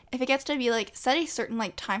yourself. If it gets to be, like, set a certain,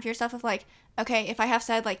 like, time for yourself of, like, okay, if I have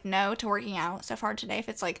said, like, no to working out so far today, if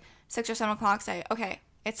it's, like, 6 or 7 o'clock, say, okay,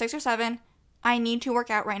 it's 6 or 7, I need to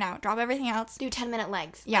work out right now. Drop everything else. Do 10-minute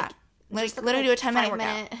legs. Yeah. Like, literally do a 10-minute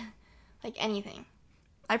workout. Like, anything.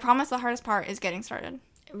 I promise the hardest part is getting started.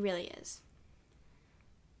 It really is.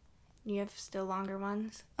 You have still longer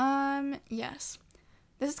ones? Yes.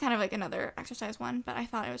 This is kind of like another exercise one, but I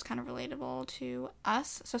thought it was kind of relatable to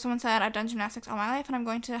us. So someone said, I've done gymnastics all my life, and I'm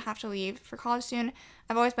going to have to leave for college soon.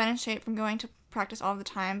 I've always been in shape from going to practice all the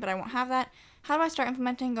time, but I won't have that. How do I start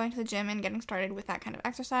implementing going to the gym and getting started with that kind of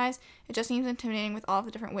exercise? It just seems intimidating with all of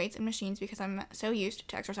the different weights and machines because I'm so used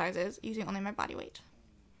to exercises using only my body weight.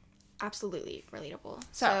 Absolutely relatable.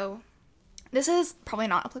 So this is probably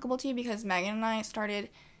not applicable to you because Megan and I started,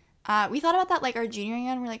 we thought about that, like, our junior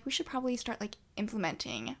year, and we're like, we should probably start, like,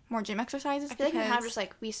 implementing more gym exercises. I feel like we kind of just,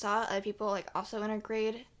 like, we saw other people, like, also in our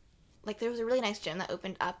grade. Like, there was a really nice gym that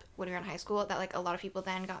opened up when we were in high school that, like, a lot of people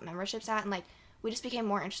then got memberships at, and, like, we just became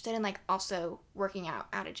more interested in, like, also working out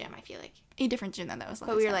at a gym, I feel like. A different gym, though, that was less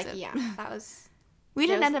But we were expensive. like, yeah, that was... We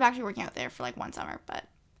didn't end up actually working out there for, like, one summer, but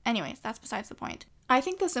anyways, that's besides the point. I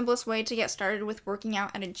think the simplest way to get started with working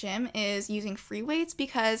out at a gym is using free weights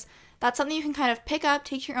because that's something you can kind of pick up,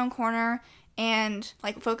 take to your own corner, and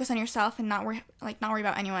like focus on yourself and not worry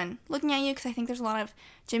about anyone looking at you, because I think there's a lot of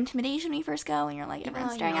gym intimidation when you first go and you're like,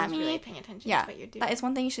 everyone's staring at me. Really paying attention to what you're doing. That is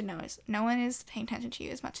one thing you should know, is no one is paying attention to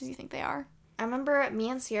you as much as you think they are. I remember me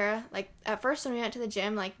and Sierra, like, at first when we went to the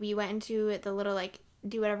gym, like, we went into the little, like,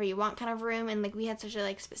 do whatever you want kind of room, and, like, we had such a,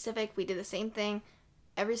 like, specific, we did the same thing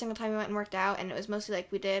every single time we went and worked out, and it was mostly,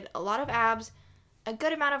 like, we did a lot of abs, a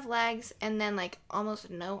good amount of legs, and then, like,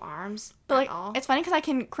 almost no arms but, like, at all. It's funny because I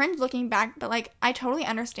can cringe looking back, but, like, I totally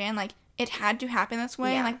understand, like, it had to happen this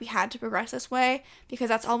way, and, like, we had to progress this way, because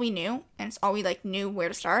that's all we knew, and it's all we, like, knew where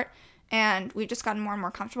to start, and we've just gotten more and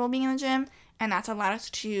more comfortable being in the gym, and that's allowed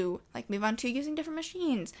us to, like, move on to using different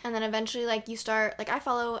machines. And then eventually, like, you start, like, I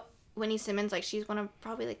follow Winnie Simmons, like, she's one of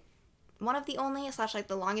the only / like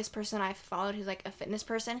the longest person I've followed who's like a fitness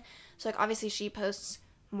person. So like obviously she posts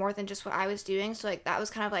more than just what I was doing. So like that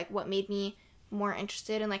was kind of like what made me more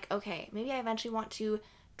interested in like, okay, maybe I eventually want to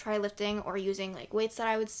try lifting or using like weights that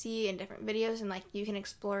I would see in different videos, and like you can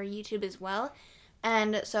explore YouTube as well.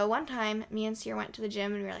 And so one time me and Sierra went to the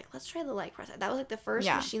gym and we were like, let's try the leg press. That was like the first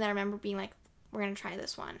machine that I remember being like, we're going to try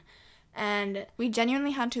this one. And we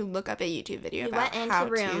genuinely had to look up a YouTube video about how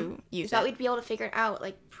to use it. Thought we'd be able to figure it out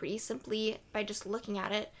like pretty simply by just looking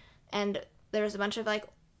at it. And there was a bunch of like,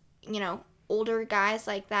 you know, older guys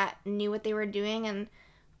like that knew what they were doing, and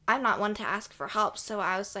I'm not one to ask for help. So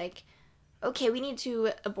I was like, okay, we need to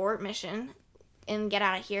abort mission and get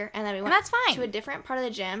out of here. And then we went to a different part of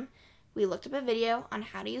the gym. We looked up a video on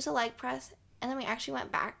how to use a leg press, and then we actually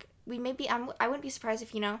went back. I wouldn't be surprised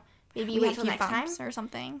if, you know, maybe you wait till next time or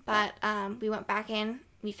something. But we went back in,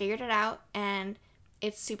 we figured it out, and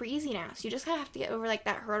it's super easy now. So you just kind of have to get over like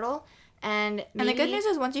that hurdle. And the good news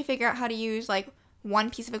is once you figure out how to use like one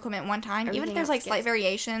piece of equipment one time, even if there's like slight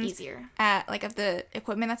variations easier at like of the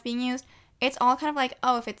equipment that's being used, it's all kind of like,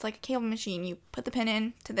 oh, if it's like a cable machine, you put the pin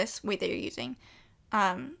in to this weight that you're using.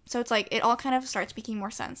 So it's like it all kind of starts making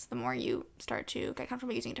more sense the more you start to get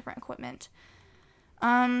comfortable using different equipment.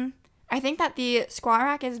 I think that the squat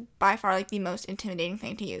rack is by far like the most intimidating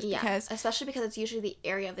thing to use. Yeah, especially because it's usually the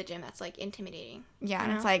area of the gym that's like intimidating. Yeah,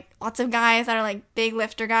 and it's like lots of guys that are like big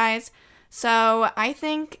lifter guys. So I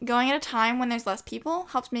think going at a time when there's less people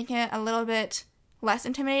helps make it a little bit less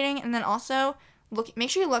intimidating. And then also make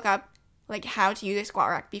sure you look up like how to use a squat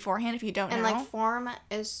rack beforehand if you don't know. And like form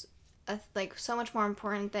is like so much more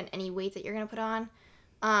important than any weight that you're gonna put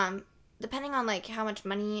on. Depending on like how much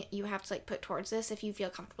money you have to like put towards this, if you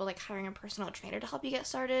feel comfortable like hiring a personal trainer to help you get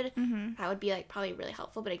started, that would be like probably really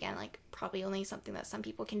helpful. But again, like probably only something that some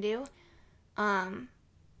people can do.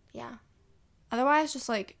 Yeah. Otherwise, just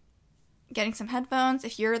like getting some headphones.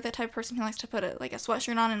 If you're the type of person who likes to put a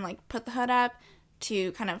sweatshirt on and like put the hood up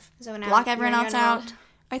to kind of block everyone else out,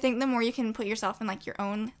 I think the more you can put yourself in like your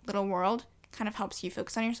own little world kind of helps you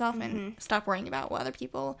focus on yourself and stop worrying about what other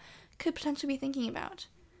people could potentially be thinking about.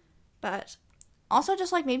 But also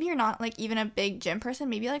just like maybe you're not like even a big gym person,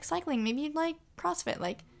 maybe like cycling, maybe like CrossFit,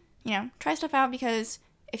 like, you know, try stuff out, because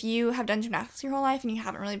if you have done gymnastics your whole life and you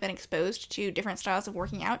haven't really been exposed to different styles of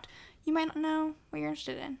working out, you might not know what you're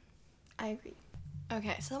interested in. I agree.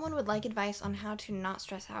 Okay, someone would like advice on how to not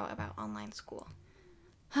stress out about online school.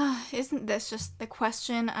 Isn't this just the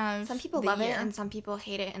question of some people love it and some people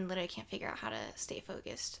hate it and literally can't figure out how to stay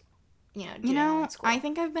focused, you know, doing online school. I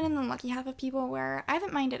think I've been in the lucky half of people where I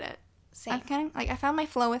haven't minded it. Same. I've kind of I found my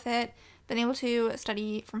flow with it, been able to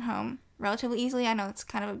study from home relatively easily. I know it's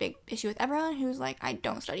kind of a big issue with everyone who's like, I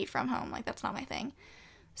don't study from home, like that's not my thing.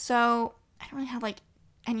 So I don't really have like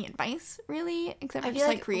any advice really, except for just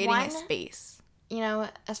like creating a space. You know,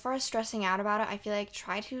 as far as stressing out about it, I feel like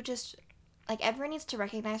try to just like everyone needs to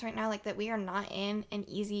recognize right now like that we are not in an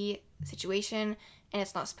easy situation, and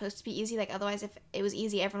it's not supposed to be easy. Like otherwise, if it was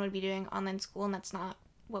easy, everyone would be doing online school, and that's not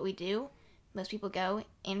what we do. Most people go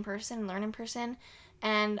in person, learn in person,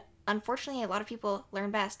 and unfortunately a lot of people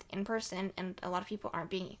learn best in person, and a lot of people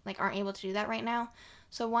aren't able to do that right now.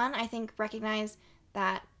 So one, I think recognize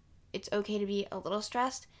that it's okay to be a little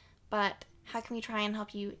stressed, but how can we try and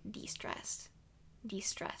help you de-stress?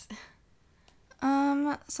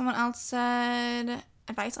 Someone else said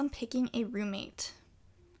advice on picking a roommate.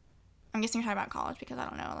 I'm guessing you're talking about college, because I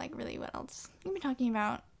don't know like really what else you've been talking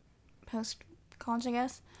about post college, I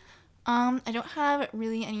guess. I don't have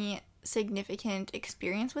really any significant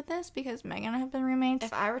experience with this because Megan and I have been roommates.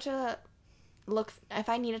 If I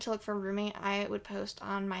needed to look for a roommate, I would post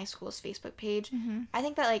on my school's Facebook page. I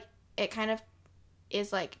think that like it kind of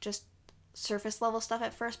is like just surface level stuff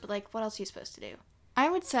at first, but like what else are you supposed to do? I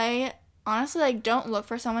would say honestly, like don't look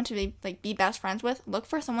for someone to be best friends with. Look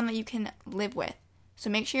for someone that you can live with. So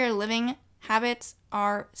make sure your living habits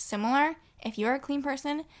are similar. If you're a clean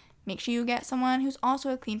person, make sure you get someone who's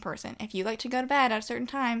also a clean person. If you like to go to bed at a certain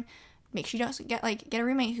time, make sure you don't get a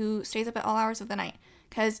roommate who stays up at all hours of the night.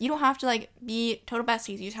 Because you don't have to, be total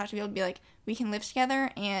besties. You just have to be able to be we can live together,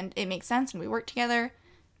 and it makes sense, and we work together,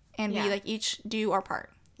 and we, each do our part.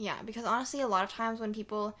 Yeah, because honestly, a lot of times when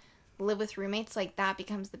people live with roommates, that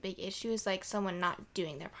becomes the big issue, is, someone not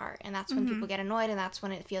doing their part. And that's when people get annoyed, and that's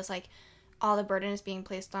when it feels like all the burden is being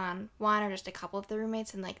placed on one or just a couple of the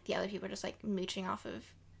roommates, and, the other people are just, mooching off of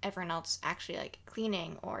everyone else actually,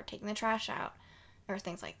 cleaning or taking the trash out or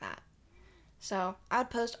things like that. So I would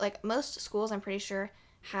post, most schools, I'm pretty sure,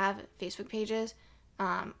 have Facebook pages.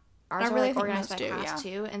 Ours are, organized by class,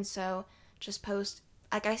 too. And so just post,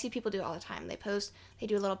 I see people do it all the time. They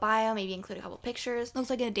do a little bio, maybe include a couple pictures.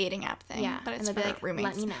 Looks like a dating app thing. Yeah, but it's and for they'll be roommates.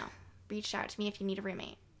 Let me know. Reach out to me if you need a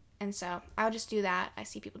roommate. And so I would just do that. I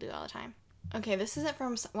see people do it all the time. Okay, this isn't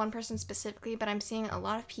from one person specifically, but I'm seeing a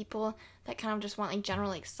lot of people that kind of just want,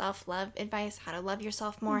 general, self-love advice, how to love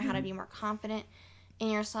yourself more, how to be more confident in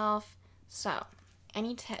yourself. So,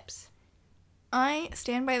 any tips? I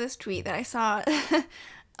stand by this tweet that I saw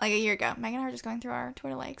a year ago. Megan and I were just going through our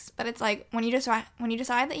Twitter likes, but it's when you decide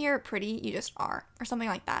that you're pretty, you just are, or something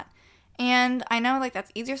like that. And I know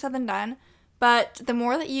that's easier said than done, but the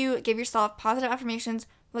more that you give yourself positive affirmations,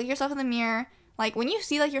 look at yourself in the mirror, when you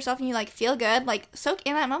see yourself and you feel good, soak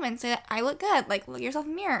in that moment and say that I look good, look at yourself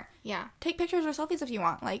in the mirror. Yeah. Take pictures or selfies if you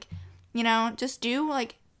want. Just do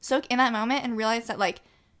soak in that moment and realize that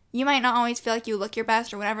you might not always feel you look your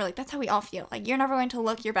best or whatever. That's how we all feel. You're never going to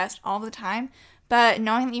look your best all the time. But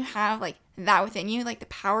knowing that you have, that within you, the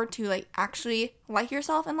power to, actually like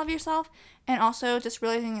yourself and love yourself. And also just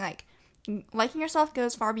realizing, liking yourself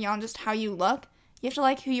goes far beyond just how you look. You have to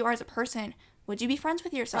like who you are as a person. Would you be friends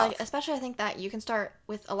with yourself? Especially I think that you can start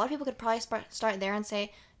with, a lot of people could probably start there and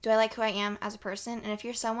say, do I like who I am as a person? And if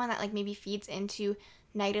you're someone that, maybe feeds into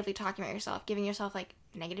negatively talking about yourself, giving yourself,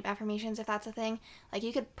 negative affirmations, if that's a thing,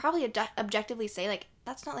 you could probably objectively say,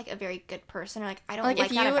 that's not, a very good person, or, I don't like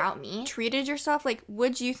that about me. If you treated yourself,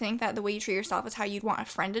 would you think that the way you treat yourself is how you'd want a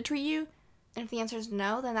friend to treat you? And if the answer is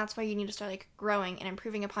no, then that's why you need to start, growing and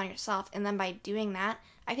improving upon yourself. And then by doing that,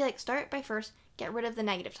 I feel start by first, get rid of the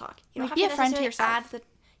negative talk. You don't have be to a friend to yourself.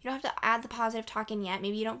 you don't have to add the positive talk in yet.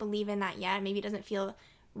 Maybe you don't believe in that yet. Maybe it doesn't feel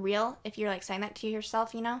real if you're, saying that to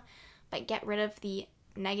yourself, But get rid of the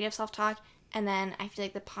negative self-talk, and then I feel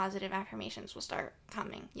the positive affirmations will start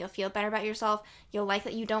coming. You'll feel better about yourself. You'll like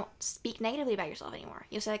that you don't speak negatively about yourself anymore.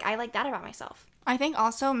 You'll say, I like that about myself. I think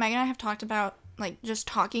also Megan and I have talked about, just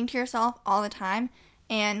talking to yourself all the time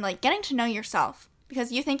and, getting to know yourself.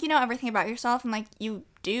 Because you think you know everything about yourself, and, you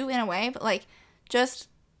do in a way, but, just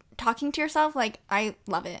talking to yourself, I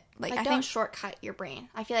love it. I don't shortcut your brain.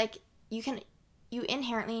 I feel you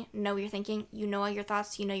inherently know what you're thinking. You know all your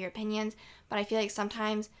thoughts. You know your opinions. But I feel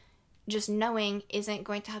sometimes just knowing isn't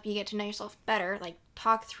going to help you get to know yourself better.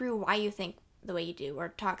 Talk through why you think the way you do, or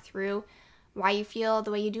talk through why you feel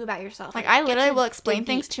the way you do about yourself. I literally will explain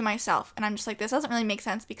things to myself, and I'm just this doesn't really make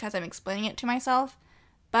sense because I'm explaining it to myself.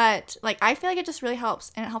 But, I feel it just really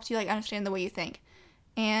helps, and it helps you, understand the way you think.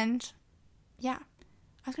 And, yeah.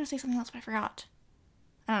 I was going to say something else, but I forgot.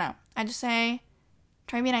 I don't know. I just say,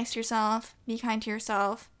 try and be nice to yourself, be kind to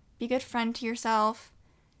yourself, be a good friend to yourself.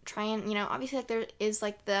 Try and, obviously, there is,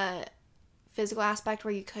 the physical aspect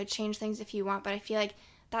where you could change things if you want, but I feel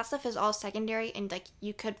that stuff is all secondary, and,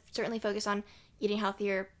 you could certainly focus on eating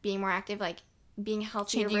healthier, being more active, being a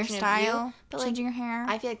healthier changing version your style, of you. But, changing your hair.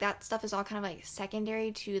 I feel that stuff is all kind of,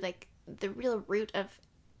 secondary to, the real root of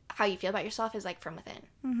how you feel about yourself is, from within.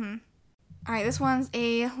 Mm-hmm. All right, this one's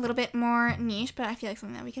a little bit more niche, but I feel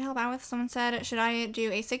something that we can help out with. Someone said, should I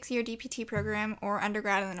do a 6-year DPT program or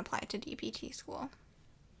undergrad and then apply to DPT school?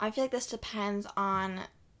 I feel this depends on,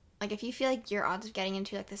 if you feel your odds of getting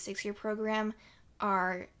into, the 6-year program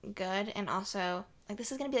are good, and also,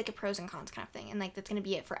 this is going to be, a pros and cons kind of thing, and, that's going to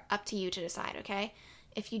be it for up to you to decide, okay?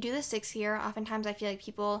 If you do the 6-year, oftentimes I feel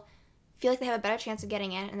people feel they have a better chance of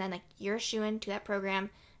getting in, and then, you're a shoo-in to that program,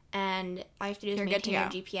 and all you have to do is maintain your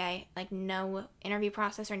GPA, no interview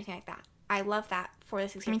process or anything like that. I love that for the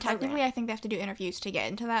 6-year program. Technically, I think they have to do interviews to get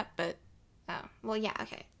into that, but... Oh, well, yeah,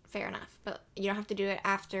 okay, fair enough. But you don't have to do it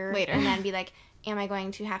after... Later. And then be am I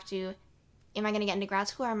going to get into grad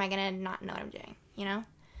school, or am I going to not know what I'm doing,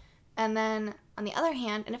 And then, on the other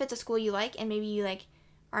hand, and if it's a school you like, and maybe you,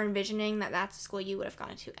 are envisioning that that's a school you would have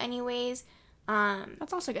gone to anyways...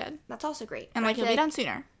 that's also good. That's also great. And, you'll be done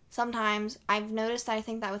sooner. Sometimes I've noticed that I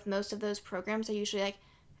think that with most of those programs, they're usually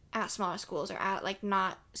at smaller schools or at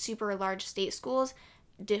not super large state schools.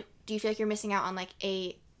 Do you feel you're missing out on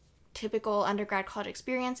a typical undergrad college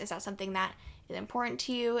experience? Is that something that is important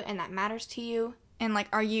to you and that matters to you? And, like,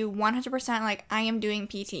 are you 100% like, I am doing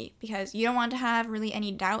PT? Because you don't want to have really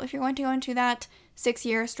any doubt if you're going to go into that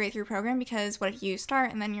 6-year straight-through program, because what if you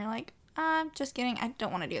start and then you're like, just kidding, I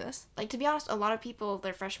don't want to do this. Like, to be honest, a lot of people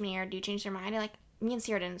their freshman year do change their mind. And, like, me and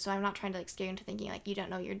Sierra didn't, so I'm not trying to, like, scare you into thinking, like, you don't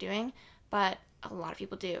know what you're doing. But a lot of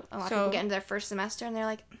people do. A lot of people get into their first semester and they're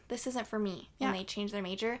like, this isn't for me. Yeah. And they change their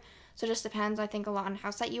major. So it just depends, I think, a lot on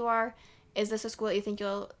how set you are. Is this a school that you think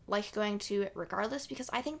you'll like going to regardless? Because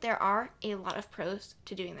I think there are a lot of pros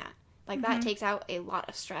to doing that. Like, that takes out a lot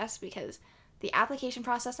of stress, because the application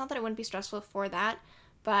process, not that it wouldn't be stressful for that,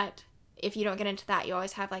 but if you don't get into that, you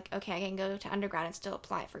always have, like, okay, I can go to undergrad and still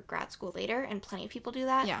apply for grad school later, and plenty of people do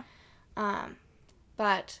that. Yeah.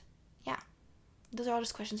 But, yeah. Those are all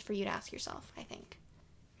just questions for you to ask yourself, I think.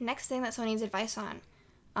 Next thing that someone needs advice on.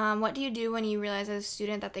 What do you do when you realize as a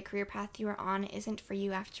student that the career path you are on isn't for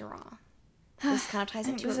you after all? This kind of ties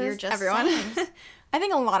into what we were just saying. I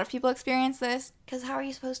think a lot of people experience this. Because how are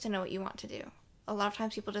you supposed to know what you want to do? A lot of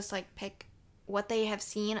times people just, like, pick what they have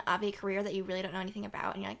seen of a career that you really don't know anything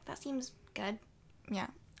about, and you're like, that seems good. Yeah.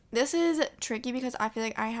 This is tricky because I feel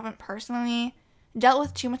like I haven't personally dealt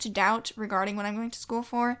with too much doubt regarding what I'm going to school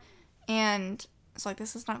for, and so, like,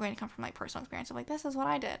 this is not going to come from, like, personal experience of, like, this is what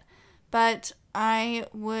I did. But I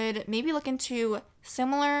would maybe look into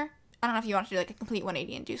similar, I don't know if you want to do, like, a complete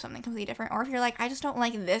 180 and do something completely different, or if you're like, I just don't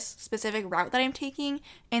like this specific route that I'm taking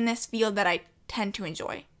in this field that I tend to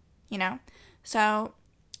enjoy, you know? So,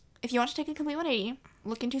 if you want to take a complete 180,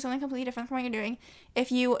 look into something completely different from what you're doing.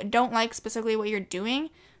 If you don't like specifically what you're doing,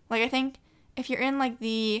 like, I think if you're in, like,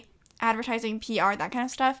 the advertising, PR, that kind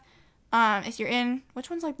of stuff, if you're in, which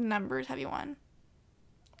one's, like, numbers have you won?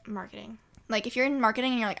 Marketing. Like, if you're in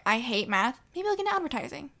marketing and you're like, I hate math, maybe look into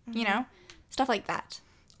advertising, you know? Stuff like that.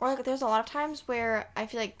 Or, like, there's a lot of times where I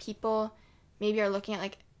feel like people maybe are looking at,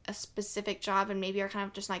 like, a specific job and maybe are kind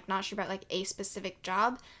of just, like, not sure about, like, a specific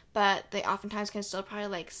job, but they oftentimes can still probably,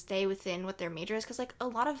 like, stay within what their major is, because, like, a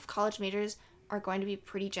lot of college majors are going to be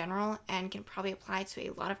pretty general and can probably apply to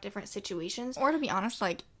a lot of different situations. Or, to be honest,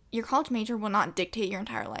 like, your college major will not dictate your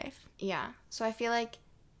entire life. Yeah. So I feel like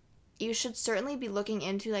you should certainly be looking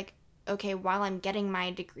into, like, okay, while I'm getting my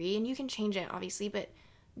degree, and you can change it, obviously, but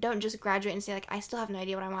don't just graduate and say, like, I still have no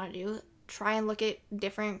idea what I want to do. Try and look at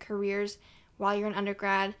different careers while you're in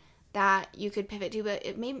undergrad that you could pivot to, but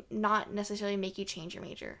it may not necessarily make you change your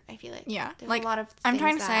major, I feel like. Yeah. There's like, a lot of I'm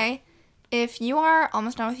trying to say, if you are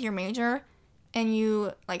almost done with your major and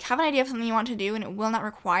you, like, have an idea of something you want to do and it will not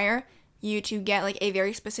require you to get, like, a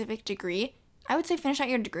very specific degree, I would say finish out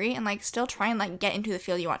your degree and, like, still try and, like, get into the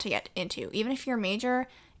field you want to get into. Even if your major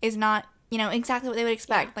is not, you know, exactly what they would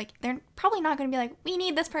expect. Yeah. Like, they're probably not going to be like, we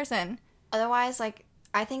need this person. Otherwise, like,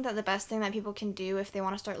 I think that the best thing that people can do if they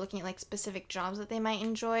want to start looking at, like, specific jobs that they might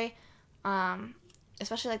enjoy,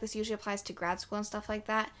 especially, like, this usually applies to grad school and stuff like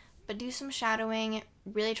that, but do some shadowing,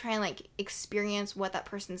 really try and, like, experience what that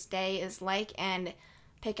person's day is like, and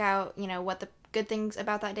pick out, you know, what the good things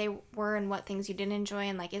about that day were and what things you didn't enjoy,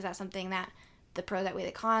 and, like, is that something that the pros outweigh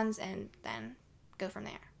the cons, and then go from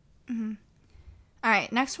there. Mm-hmm. All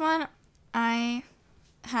right, next one I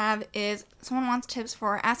have is someone wants tips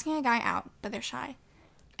for asking a guy out, but they're shy.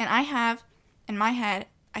 And I have, in my head,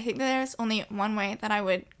 I think that there's only one way that I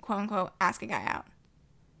would, quote-unquote, ask a guy out.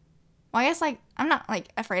 Well, I guess, like, I'm not, like,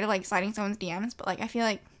 afraid of, like, sliding someone's DMs, but, like, I feel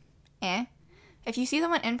like, if you see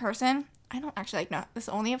someone in person, I don't actually, like, no, this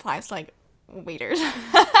only applies to, like, waiters.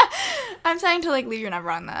 I'm saying to, like, leave your number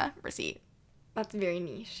on the receipt. That's very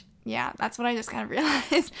niche. Yeah, that's what I just kind of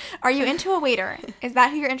realized. Are you into a waiter? Is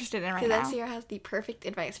that who you're interested in right now? Because Sierra has the perfect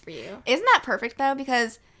advice for you. Isn't that perfect, though?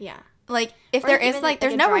 Because, yeah, like, if there is, like,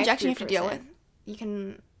 there's no rejection you have to deal with. You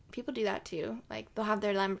can, people do that, too. Like, they'll have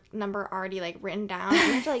their number already, like, written down. You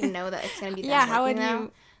have to, like, know that it's going to be them. Yeah, how would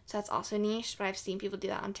you? So that's also niche, but I've seen people do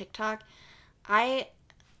that on TikTok. I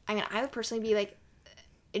mean, I would personally be, like,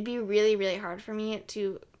 it'd be really, really hard for me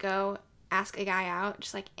to go ask a guy out,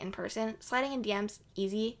 just, like, in person. Sliding in DMs,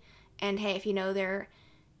 easy. And, hey, if you know their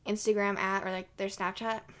Instagram @ or, like, their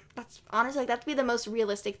Snapchat, that's, honestly, like, that'd be the most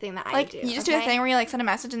realistic thing that I would do. Like, you just do a thing where you, like, send a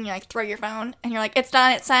message and you, like, throw your phone, and you're like, it's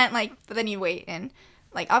done, it's sent, like, but then you wait, and,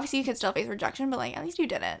 like, obviously you could still face rejection, but, like, at least you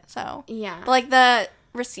did it, so. Yeah. But, like, the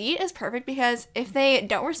receipt is perfect because if they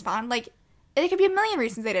don't respond, like, it could be a million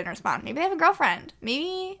reasons they didn't respond. Maybe they have a girlfriend.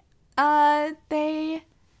 Maybe, they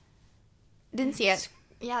didn't see it.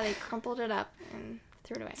 Yeah, they crumpled it up and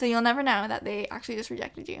threw it away. So you'll never know that they actually just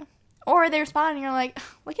rejected you. Or they respond and you're like,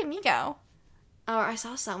 look at me go. Oh, I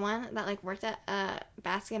saw someone that, like, worked at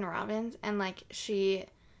Baskin Robbins, and, like, she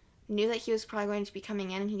knew that he was probably going to be coming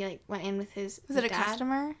in, and he, like, went in with his Was it a dad.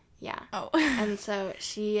 customer? Yeah. Oh. And so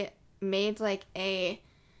she made, like,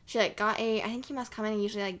 She, like, got I think he must come in and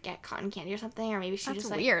usually, like, get cotton candy or something, or maybe she That's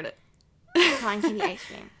just, like... weird. Cotton candy ice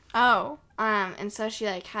cream. Oh. And so she,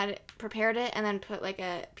 like, had prepared it and then put, like,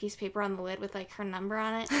 a piece of paper on the lid with, like, her number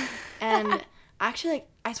on it. And actually, like,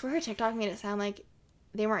 I swear her TikTok made it sound like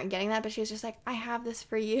they weren't getting that, but she was just like, I have this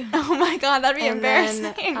for you. Oh my god, that'd be and embarrassing.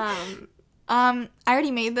 Then, I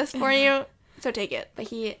already made this for you, so take it. But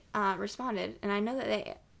he responded, and I know that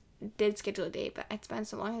they did schedule a date, but it's been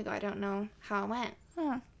so long ago, I don't know how it went.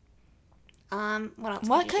 Huh. What else?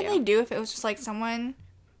 What could they do if it was just like someone,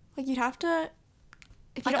 like you'd have to,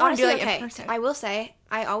 if you Like, don't want to do honestly, like okay, in person. I will say,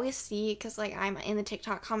 I always see, because, like, I'm in the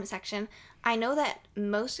TikTok comment section, I know that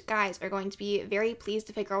most guys are going to be very pleased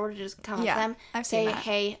if a girl were to just come up to them, I've say, seen that.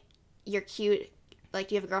 hey, you're cute, like,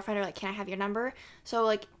 do you have a girlfriend, or, like, can I have your number? So,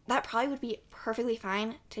 like, that probably would be perfectly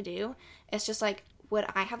fine to do. It's just, like, would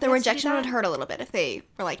I have The guts to do rejection would that? hurt a little bit if they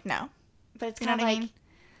were like, no. But it's You know kind of what I like, mean?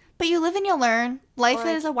 But you live and you learn. Life Or,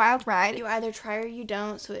 like, is a wild ride. you either try or you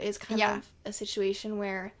don't, so it is kind Yeah. of a situation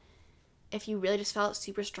where if you really just felt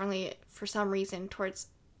super strongly for some reason towards...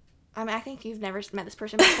 I mean, I think you've never met this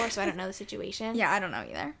person before, so I don't know the situation. Yeah, I don't know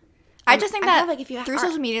either. I just think I that feel like if you through are-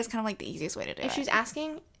 social media is kind of like the easiest way to do If it. she's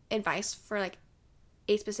asking advice for, like,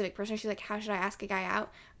 a specific person, she's like, how should I ask a guy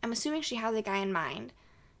out? I'm assuming she has a guy in mind,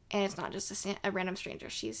 and it's not just a random stranger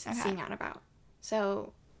she's seeing out about.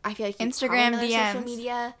 So I feel like you Instagram probably know their social DMs.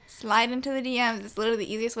 media. Slide into the DMs. It's literally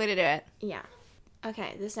the easiest way to do it. Yeah.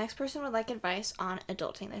 Okay, this next person would like advice on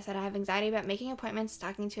adulting. They said, I have anxiety about making appointments,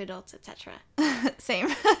 talking to adults, etc. Same.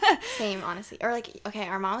 Same, honestly. Or, like, okay,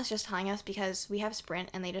 our mom was just telling us because we have Sprint,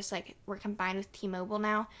 and they just, like, we're combined with T-Mobile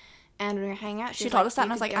now. And when we were hanging out, She was told like, us that, you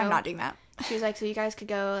and I was could like, I'm go- not doing that. She was like, so you guys could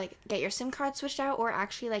go, like, get your SIM card switched out, or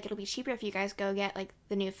actually, like, it'll be cheaper if you guys go get, like,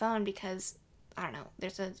 the new phone because, I don't know,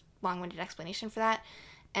 there's a long-winded explanation for that.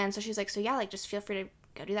 And so she's like, so yeah, like, just feel free to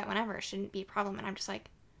go do that whenever. It shouldn't be a problem. And I'm just like,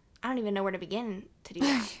 I don't even know where to begin to do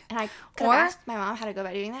that. And I could Or- have asked my mom how to go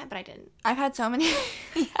about doing that, but I didn't. I've had so many,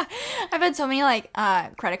 I've had so many like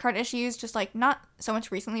credit card issues, just like not so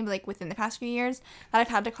much recently, but like within the past few years that I've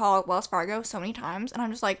had to call Wells Fargo so many times, and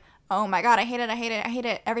I'm just like, oh my god, I hate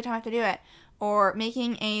it every time I have to do it. Or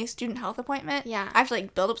making a student health appointment. Yeah. I have to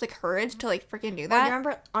like build up the courage to like freaking do Well, that. you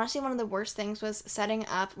remember, honestly, one of the worst things was setting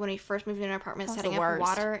up, when we first moved into our apartment, That was setting the up worst.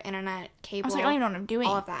 water, internet, I cable, was like, I don't even know what I'm doing.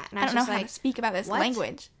 all of that. And I don't know was how just to speak about this what?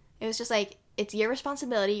 language. It was just like, it's your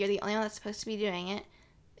responsibility. You're the only one that's supposed to be doing it.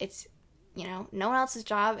 It's, you know, no one else's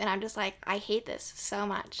job. And I'm just like, I hate this so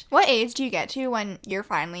much. What age do you get to when you're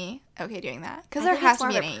finally okay doing that? Because I there think has it's to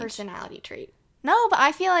more be of an a age. personality trait. No, but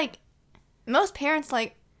I feel like most parents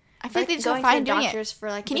like. I feel like they just going go fine to the doing it. doctors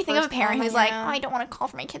for, like, Can the you think of a first parent time who's on like, your oh, own? I don't want to call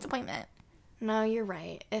for my kid's appointment? No, you're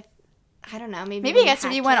right. If I don't know, maybe Maybe when it gets you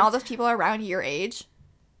to had be when all kids- those people are around your age,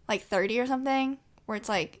 like 30 or something, where it's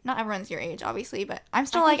like, not everyone's your age, obviously, but I'm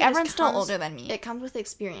still I like, think it just everyone's still comes- older than me. It comes with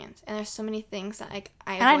experience, and there's so many things that, like,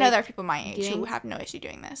 And I know avoid there are people my age who doing. have no issue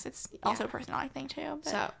doing this. It's also a personality thing too.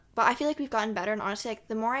 But But I feel like we've gotten better, and honestly, like,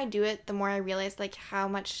 the more I do it, the more I realize, like, how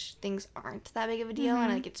much things aren't that big of a deal, Mm-hmm.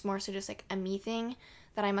 and, like, it's more so just, like, a me thing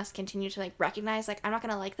that I must continue to, like, recognize, like, I'm not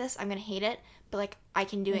gonna like this, I'm gonna hate it, but, like, I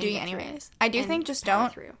can do it. doing it and get through anyways. it I do and think just power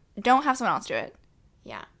don't through. have someone else do it.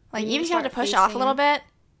 Yeah. Like, You need even if you have to start push off a little facing- bit,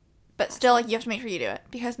 but still, like, you have to make sure you do it.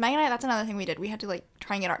 Because Meg and I, that's another thing we did. We had to, like,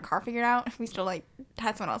 try and get our car figured out. We still, like,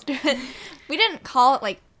 had someone else do it. We didn't call it,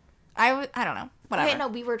 like, I don't know. Whatever. Okay, no,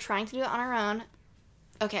 we were trying to do it on our own.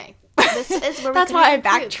 Okay. This is where we That's could why I have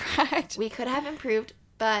improved. backtracked. We could have improved,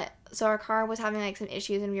 but so our car was having, like, some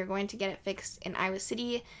issues, and we were going to get it fixed in Iowa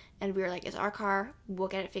City, and we were like, it's our car, we'll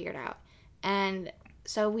get it figured out. And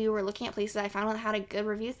so we were looking at places. I found one that had a good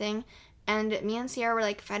review thing, and me and Sierra were,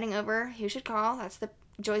 like, fighting over who should call. That's the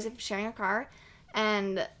joys of sharing a car.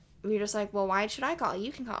 And we were just like, well, why should I call?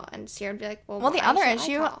 You can call. And Sierra would be like, well, Well, the why other should I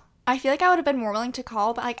issue, call? I feel like I would have been more willing to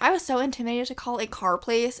call, but, like, I was so intimidated to call a car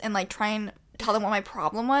place and, like, try and tell them what my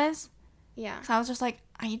problem was. Yeah. So I was just like,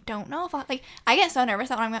 I don't know if I get so nervous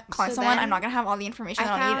that when I'm calling So someone, then I'm not going to have all the information I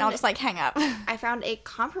that I need, and I'll found- just, like, hang up. I found a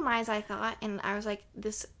compromise, I thought, and I was like,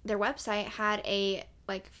 their website had a,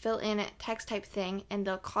 like, fill in text type thing, and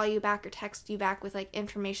they'll call you back or text you back with, like,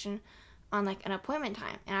 information on, like, an appointment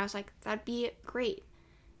time. And I was like, that'd be great.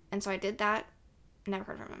 And so I did that, never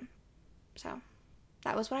heard from him. So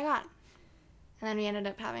that was what I got. And then we ended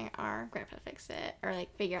up having our grandpa fix it, or,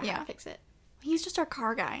 like, figure out how Yeah. to fix it. He's just our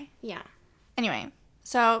car guy. Yeah. Anyway,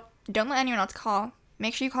 so don't let anyone else call.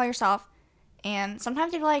 Make sure you call yourself. And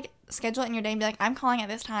sometimes you have to, like, schedule it in your day and be like, I'm calling at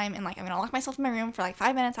this time, and, like, I'm going to lock myself in my room for, like,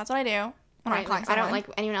 5 minutes. That's what I do when I'm Right, calling like, I someone. don't like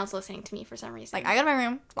anyone else listening to me for some reason. Like, I go to my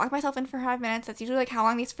room, lock myself in for 5 minutes. That's usually, like, how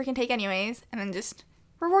long these freaking take anyways. And then just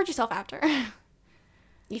reward yourself after.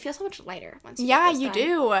 You feel so much lighter once you Yeah, get this you done.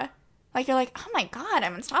 do. Like, you're like, oh my god,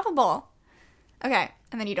 I'm unstoppable. Okay,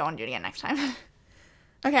 and then you don't want to do it again next time.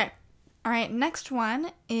 Okay, all right, next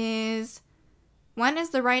one is, when is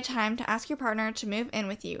the right time to ask your partner to move in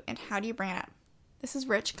with you, and how do you bring it up? This is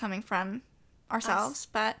rich coming from ourselves,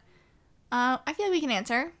 but I feel like we can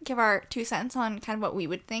answer, give our 2 cents on kind of what we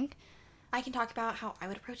would think. I can talk about how I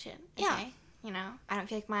would approach it. Okay? Yeah. You know, I don't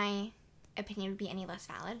feel like my opinion would be any less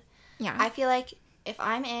valid. Yeah. I feel like if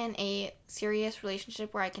I'm in a serious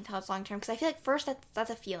relationship where I can tell it's long term, because I feel like first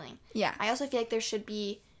that's a feeling. Yeah. I also feel like there should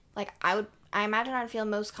be, like, I imagine I'd feel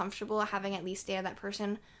most comfortable having at least dated that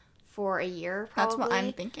person for a year, probably. That's what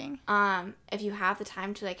I'm thinking. If you have the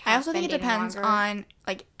time to, like, I also think it depends on,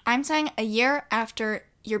 like, I'm saying a year after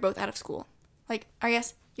you're both out of school. Like, I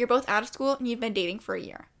guess you're both out of school and you've been dating for a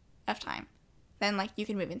year of time. Then, like, you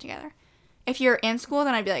can move in together. If you're in school,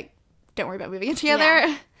 then I'd be like, don't worry about moving in together.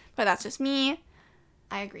 Yeah. But that's just me.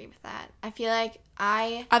 I agree with that. I feel like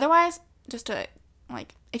Otherwise, just to,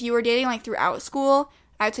 like, if you were dating, like, throughout school,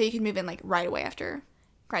 I would say you could move in, like, right away after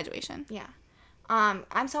graduation. Yeah.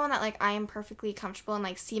 I'm someone that, like, I am perfectly comfortable and,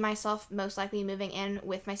 like, see myself most likely moving in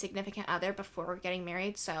with my significant other before we're getting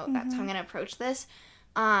married, so that's how I'm going to approach this.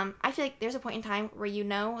 I feel like there's a point in time where, you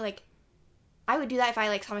know, like, I would do that if I,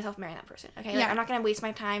 like, saw myself marrying that person, okay? Like, Yeah. I'm not going to waste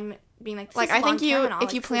my time being, like, this Like, is I think long-term and all, if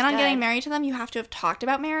like, you this plan is on getting good. married to them, you have to have talked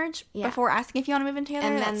about marriage Yeah. before asking if you want to move in together.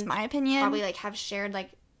 And That's then my opinion. Probably, like, have shared,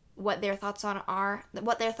 like, what their thoughts on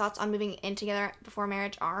moving in together before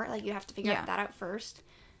marriage are. Like, you have to figure Yeah. that out first.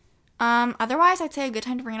 Otherwise, I'd say a good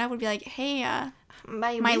time to bring it up would be like, hey,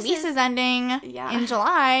 my lease is ending in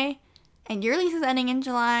July, and your lease is ending in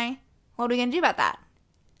July. What are we going to do about that?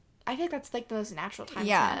 I think that's, like, the most natural time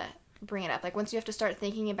Yeah. to bring it up. Like, once you have to start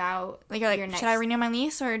thinking about Like, you're like, your next should I renew my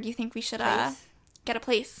lease, or do you think we should place. get a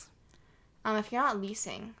place? If you're not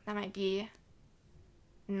leasing, that might be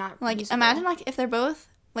not Like, usable. imagine, like, if they're both,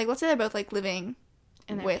 like, let's say they're both, like, living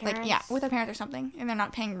And their with, like, yeah, parents. with their parents or something, and they're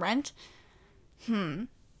not paying rent.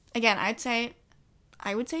 Again, I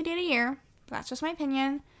would say date a year. That's just my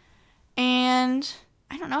opinion. And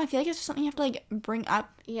I don't know, I feel like it's just something you have to, like, bring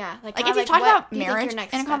up. Yeah, Like, kinda if you like, talk what about do you think your marriage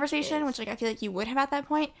next in a step conversation, is? which, like, I feel like you would have at that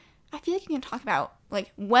point, I feel like you can talk about,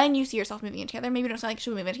 like, when you see yourself moving in together. Maybe don't say, like,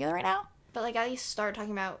 should we move in together right now? But, like, at least start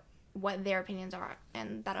talking about what their opinions are,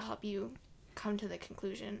 and that'll help you come to the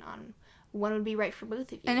conclusion on when would be right for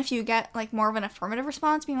both of you. And if you get, like, more of an affirmative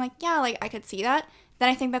response, being like, yeah, like, I could see that, then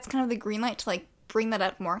I think that's kind of the green light to, like, bring that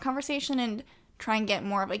up more in conversation and try and get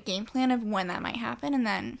more of a game plan of when that might happen. And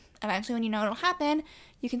then eventually when you know it'll happen,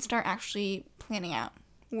 you can start actually planning out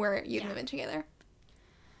where you'd move in together.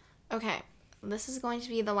 Okay, this is going to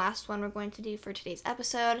be the last one we're going to do for today's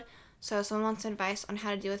episode. So if someone wants advice on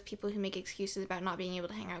how to deal with people who make excuses about not being able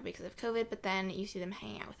to hang out because of COVID, but then you see them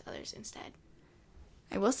hanging out with others instead.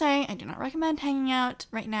 I will say, I do not recommend hanging out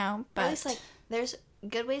right now, but... At least, like, there's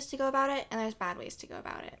good ways to go about it, and there's bad ways to go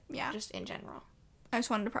about it. Yeah. Just in general. I just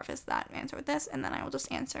wanted to preface that answer with this, and then I will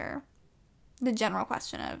just answer the general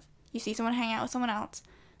question of, you see someone hang out with someone else,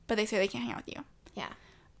 but they say they can't hang out with you. Yeah.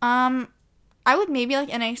 I would maybe, like,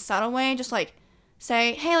 in a subtle way, just, like,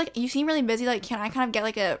 say, hey, like, you seem really busy, like, can I kind of get,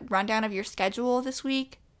 like, a rundown of your schedule this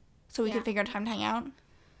week so we can figure out time to hang out?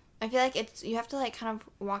 I feel like you have to, like, kind of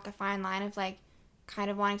walk a fine line of, like, kind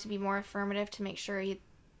of wanting to be more affirmative to make sure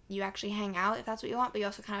you actually hang out if that's what you want, but you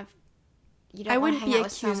also kind of, you don't want to hang out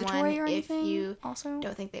with someone or if anything, you also.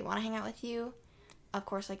 don't think they want to hang out with you. Of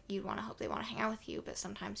course, like, you want to hope they want to hang out with you, but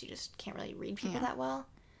sometimes you just can't really read people that well.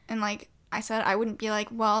 And, like, I said, I wouldn't be like,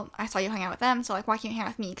 well, I saw you hang out with them, so, like, why can't you hang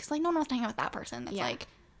out with me? Because, like, no one wants to hang out with that person. It's like,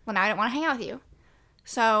 well, now I don't want to hang out with you.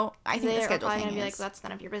 So, I think the schedule thing going to be is... like, that's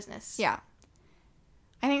none of your business. Yeah.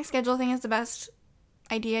 I think schedule thing is the best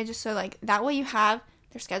idea, just so, like, that way you have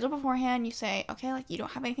their schedule beforehand. You say, okay, like, you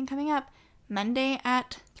don't have anything coming up. Monday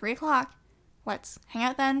at 3 o'clock. Let's hang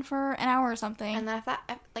out then for an hour or something. And then at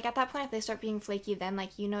that point, if they start being flaky, then,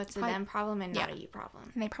 like, you know it's a them problem and not a you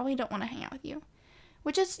problem. And they probably don't want to hang out with you.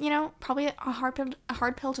 Which is, you know, probably a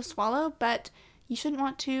hard pill to swallow, but you shouldn't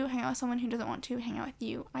want to hang out with someone who doesn't want to hang out with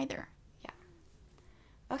you either. Yeah.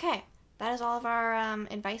 Okay. That is all of our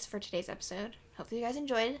advice for today's episode. Hopefully you guys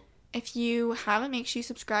enjoyed. If you haven't, make sure you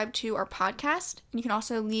subscribe to our podcast. And you can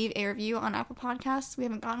also leave a review on Apple Podcasts. We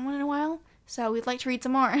haven't gotten one in a while, so we'd like to read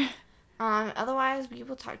some more. Otherwise, we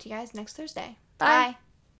will talk to you guys next Thursday. Bye. Bye.